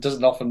who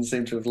doesn't often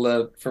seem to have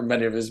learned from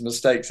many of his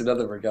mistakes in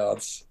other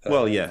regards.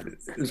 Well, yeah,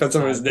 that's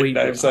some of his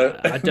nicknames. So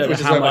I don't know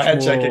how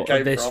much more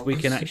of this we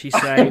can actually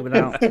say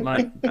without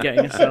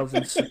getting ourselves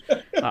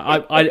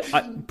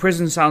into.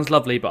 Prison sounds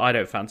lovely, but I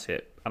don't fancy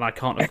it, and I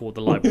can't afford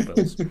the libel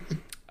bills.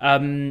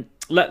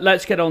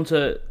 Let's get on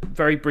to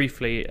very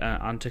briefly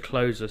and to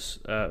close us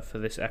for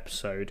this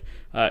episode.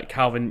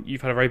 Calvin,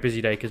 you've had a very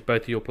busy day because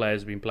both of your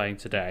players have been playing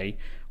today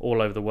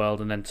all over the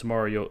world, and then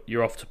tomorrow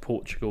you're off to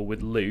Portugal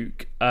with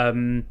Luke.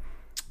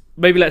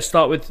 Maybe let's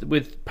start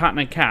with Pat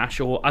and Cash,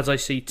 or as I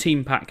see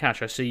Team Pat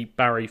Cash, I see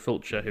Barry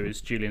Fulcher, who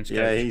is Julian's coach.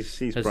 Yeah,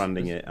 he's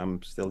branding it.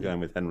 I'm still going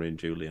with Henry and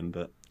Julian,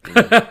 but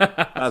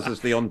as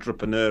is the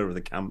entrepreneur of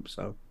the camp,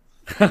 so.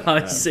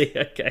 I see.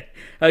 Okay,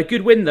 a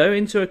good win though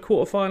into a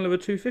quarterfinal of a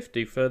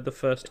 250 for the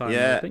first time.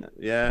 Yeah, I think.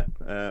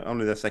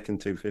 Only their second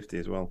 250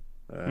 as well.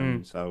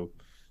 So,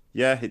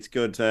 yeah, it's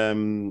good.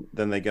 Then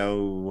they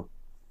go.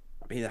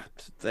 I mean,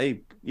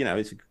 they've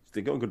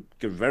got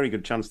a very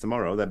good chance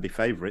tomorrow. They'd be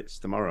favourites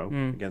tomorrow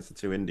against the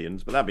two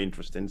Indians, but that'd be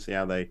interesting to see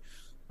how they.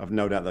 I've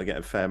no doubt they'll get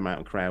a fair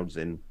amount of crowds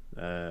in.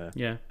 At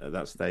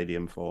that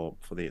stadium to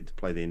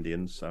play the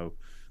Indians. So.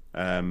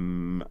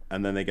 And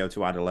then they go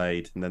to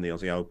Adelaide and then the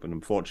Aussie Open.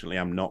 Unfortunately,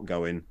 I'm not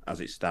going as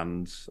it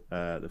stands.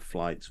 The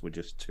flights were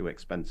just too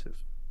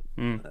expensive.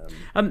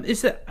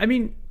 Is that? I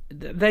mean,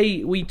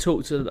 we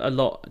talked a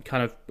lot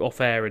kind of off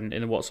air in the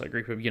WhatsApp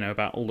group of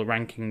about all the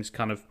rankings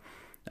kind of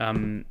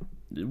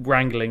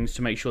wranglings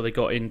to make sure they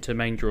got into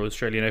main draw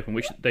Australian Open,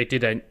 which they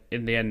did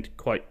in the end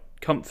quite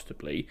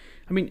comfortably.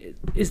 I mean,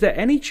 is there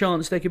any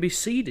chance they could be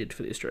seeded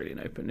for the Australian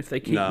Open if they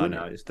keep winning?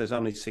 No. There's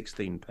only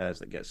 16 pairs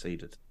that get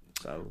seeded.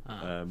 So,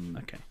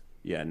 okay.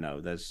 Yeah,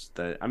 no, the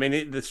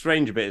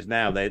strange bit is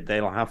now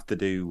they'll have to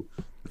do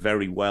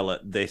very well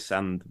at this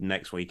and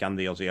next week and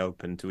the Aussie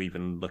Open to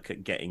even look at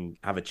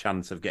have a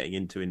chance of getting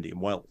into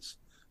Indian Wells.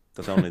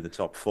 There's only the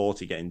top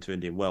 40 get into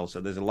Indian Wells. So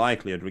there's a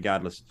likelihood,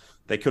 regardless,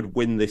 they could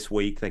win this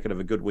week, they could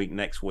have a good week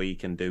next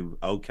week and do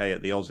okay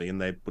at the Aussie,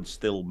 and they would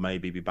still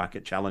maybe be back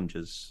at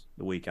Challengers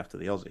the week after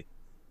the Aussie,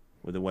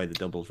 with the way the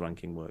doubles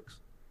ranking works.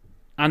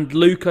 And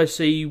Luke, I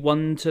see,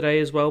 won today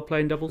as well,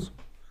 playing doubles.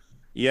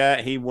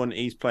 Yeah, he won.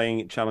 He's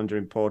playing Challenger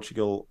in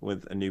Portugal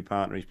with a new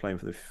partner. He's playing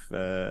for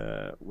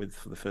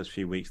the first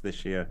few weeks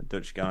this year. A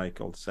Dutch guy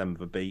called Sem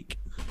Verbeek.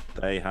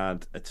 They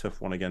had a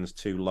tough one against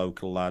two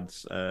local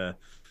lads.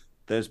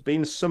 There's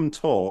been some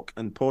talk,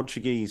 and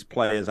Portuguese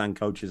players and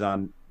coaches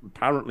are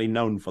apparently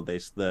known for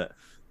this, that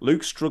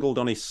Luke struggled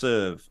on his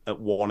serve at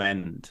one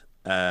end.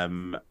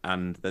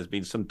 And there's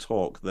been some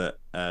talk that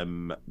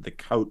the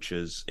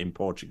coaches in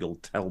Portugal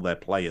tell their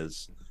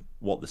players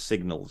what the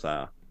signals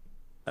are.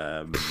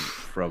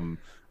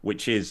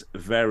 Which is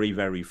very,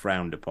 very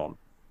frowned upon.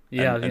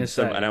 Yeah,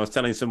 and I was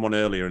telling someone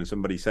earlier, and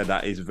somebody said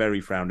that is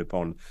very frowned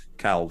upon.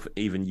 Calv,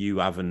 even you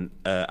haven't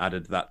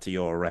added that to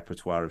your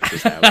repertoire of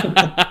shit out.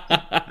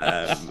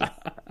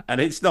 And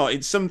it's not.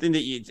 It's something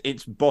that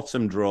it's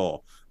bottom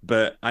drawer.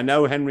 But I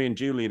know Henry and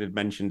Julian had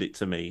mentioned it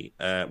to me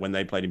when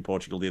they played in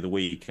Portugal the other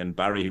week, and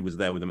Barry, who was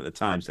there with them at the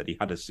time, said he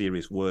had a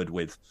serious word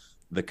with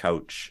the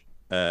coach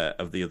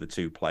of the other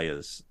two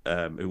players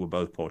who were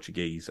both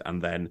Portuguese,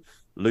 and then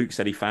Luke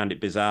said he found it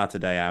bizarre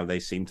today how they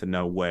seemed to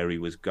know where he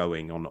was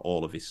going on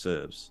all of his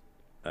serves.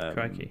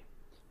 Crikey.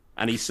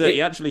 And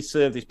he actually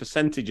served, his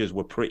percentages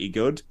were pretty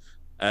good,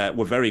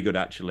 were very good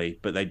actually,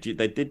 but they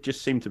did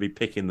just seem to be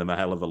picking them a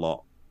hell of a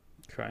lot.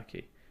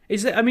 Crikey.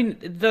 Is it? I mean,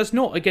 that's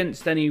not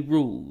against any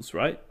rules,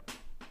 right?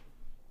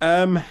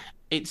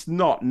 It's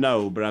not,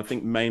 no, but I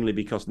think mainly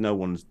because no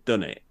one's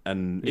done it,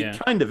 and it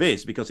kind of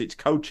is because it's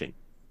coaching.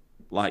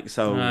 I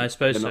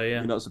suppose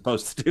you're not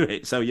supposed to do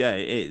it. So, yeah,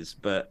 it is.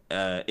 But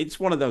it's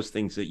one of those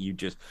things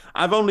that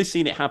I've only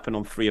seen it happen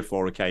on 3 or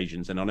 4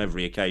 occasions, and on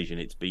every occasion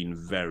it's been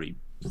very,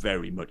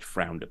 very much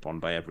frowned upon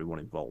by everyone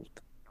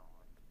involved.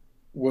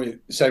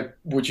 So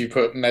would you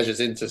put measures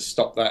in to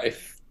stop that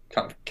if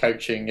kind of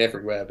coaching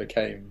everywhere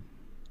became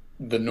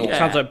the norm? Yeah.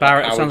 Sounds like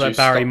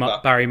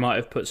Barry might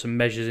have put some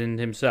measures in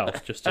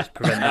himself just to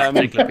prevent that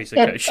particular piece of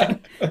coaching.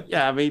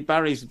 Yeah, I mean,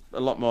 Barry's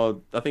a lot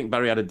more. I think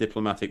Barry had a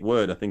diplomatic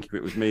word. I think if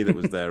it was me that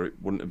was there, it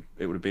would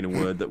have been a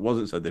word that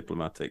wasn't so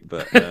diplomatic.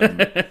 But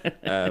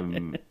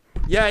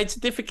yeah, it's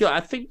difficult. I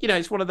think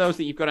it's one of those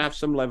that you've got to have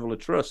some level of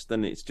trust,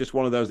 and it's just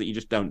one of those that you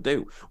just don't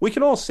do. We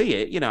can all see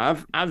it.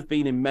 I've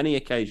been in many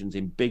occasions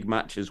in big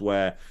matches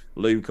where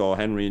Luke or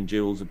Henry and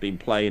Jules have been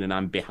playing, and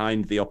I'm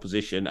behind the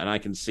opposition, and I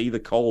can see the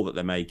call that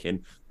they're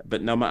making.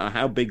 But no matter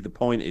how big the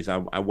point is, I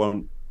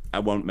won't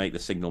make the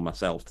signal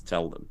myself to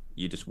tell them.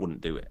 You just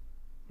wouldn't do it.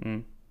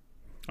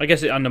 I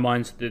guess it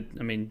undermines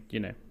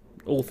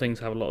all things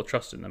have a lot of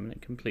trust in them, and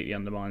it completely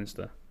undermines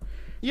the.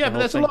 Yeah, but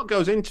there's a lot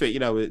goes into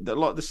it. A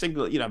lot of the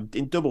signal.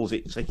 In doubles,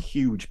 it's a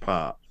huge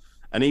part,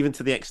 and even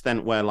to the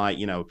extent where,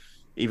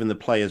 even the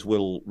players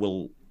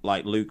will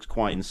Luke's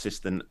quite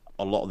insistent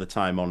a lot of the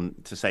time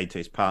to say to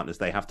his partners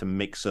they have to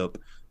mix up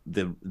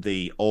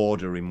the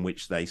order in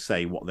which they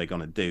say what they're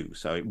going to do.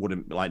 So it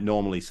wouldn't, like,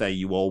 normally say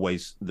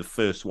the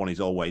first one is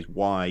always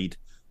wide,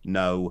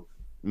 no,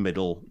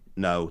 middle,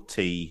 no,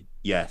 tee,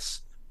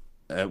 yes.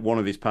 One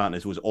of his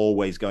partners was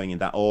always going in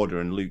that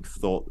order, and Luke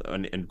thought,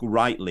 and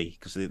rightly,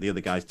 because the other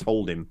guys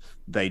told him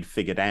they'd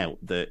figured out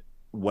that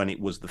when it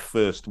was the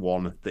first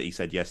one that he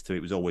said yes to,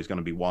 it was always going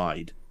to be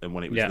wide, and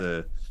when it was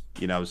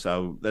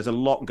so there's a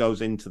lot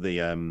goes into the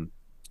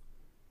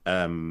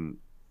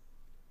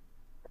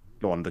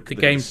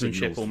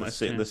gamesmanship almost.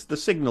 The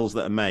signals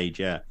that are made,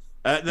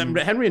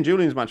 Henry and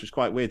Julian's match was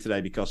quite weird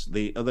today because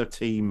the other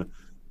team,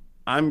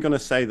 I'm going to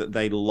say that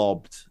they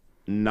lobbed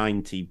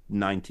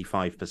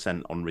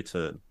 95% on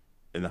return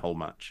in the whole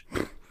match.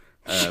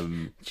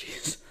 And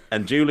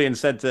Julian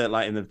said to,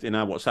 like, in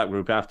our WhatsApp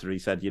group after, he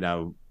said,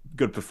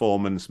 good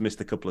performance,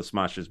 missed a couple of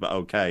smashes, but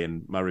okay.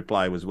 And my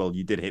reply was, well,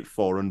 you did hit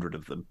 400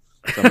 of them.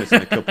 So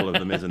missing a couple of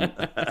them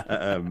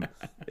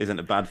isn't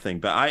a bad thing.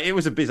 But it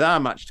was a bizarre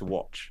match to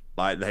watch.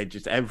 Like, they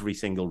just, every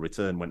single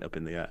return went up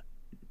in the air.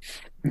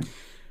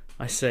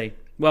 I see.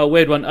 Well,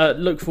 weird one.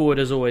 Look forward,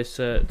 as always,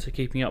 to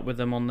keeping up with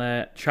them on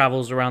their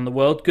travels around the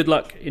world. Good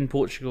luck in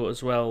Portugal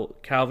as well,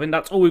 Calvin.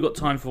 That's all we've got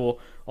time for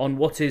on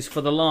what is,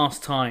 for the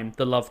last time,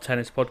 the Love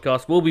Tennis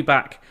podcast. We'll be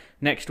back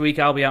next week.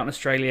 I'll be out in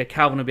Australia.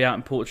 Calvin will be out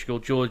in Portugal.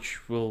 George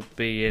will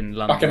be in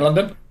London. Back in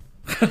London?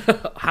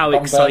 How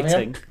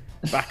exciting.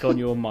 Back on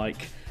your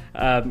mic.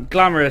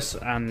 Glamorous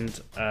and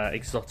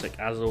exotic,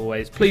 as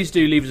always. Please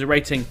do leave us a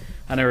rating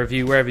and a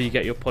review wherever you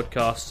get your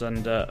podcasts.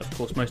 And, of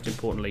course, most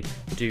importantly,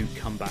 do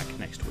come back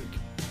next week.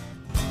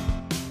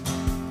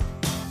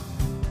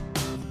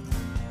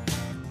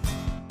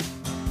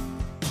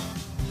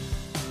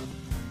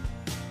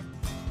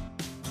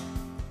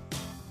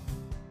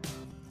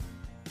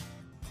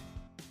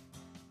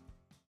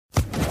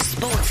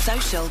 Sports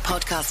Social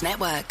Podcast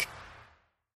Network.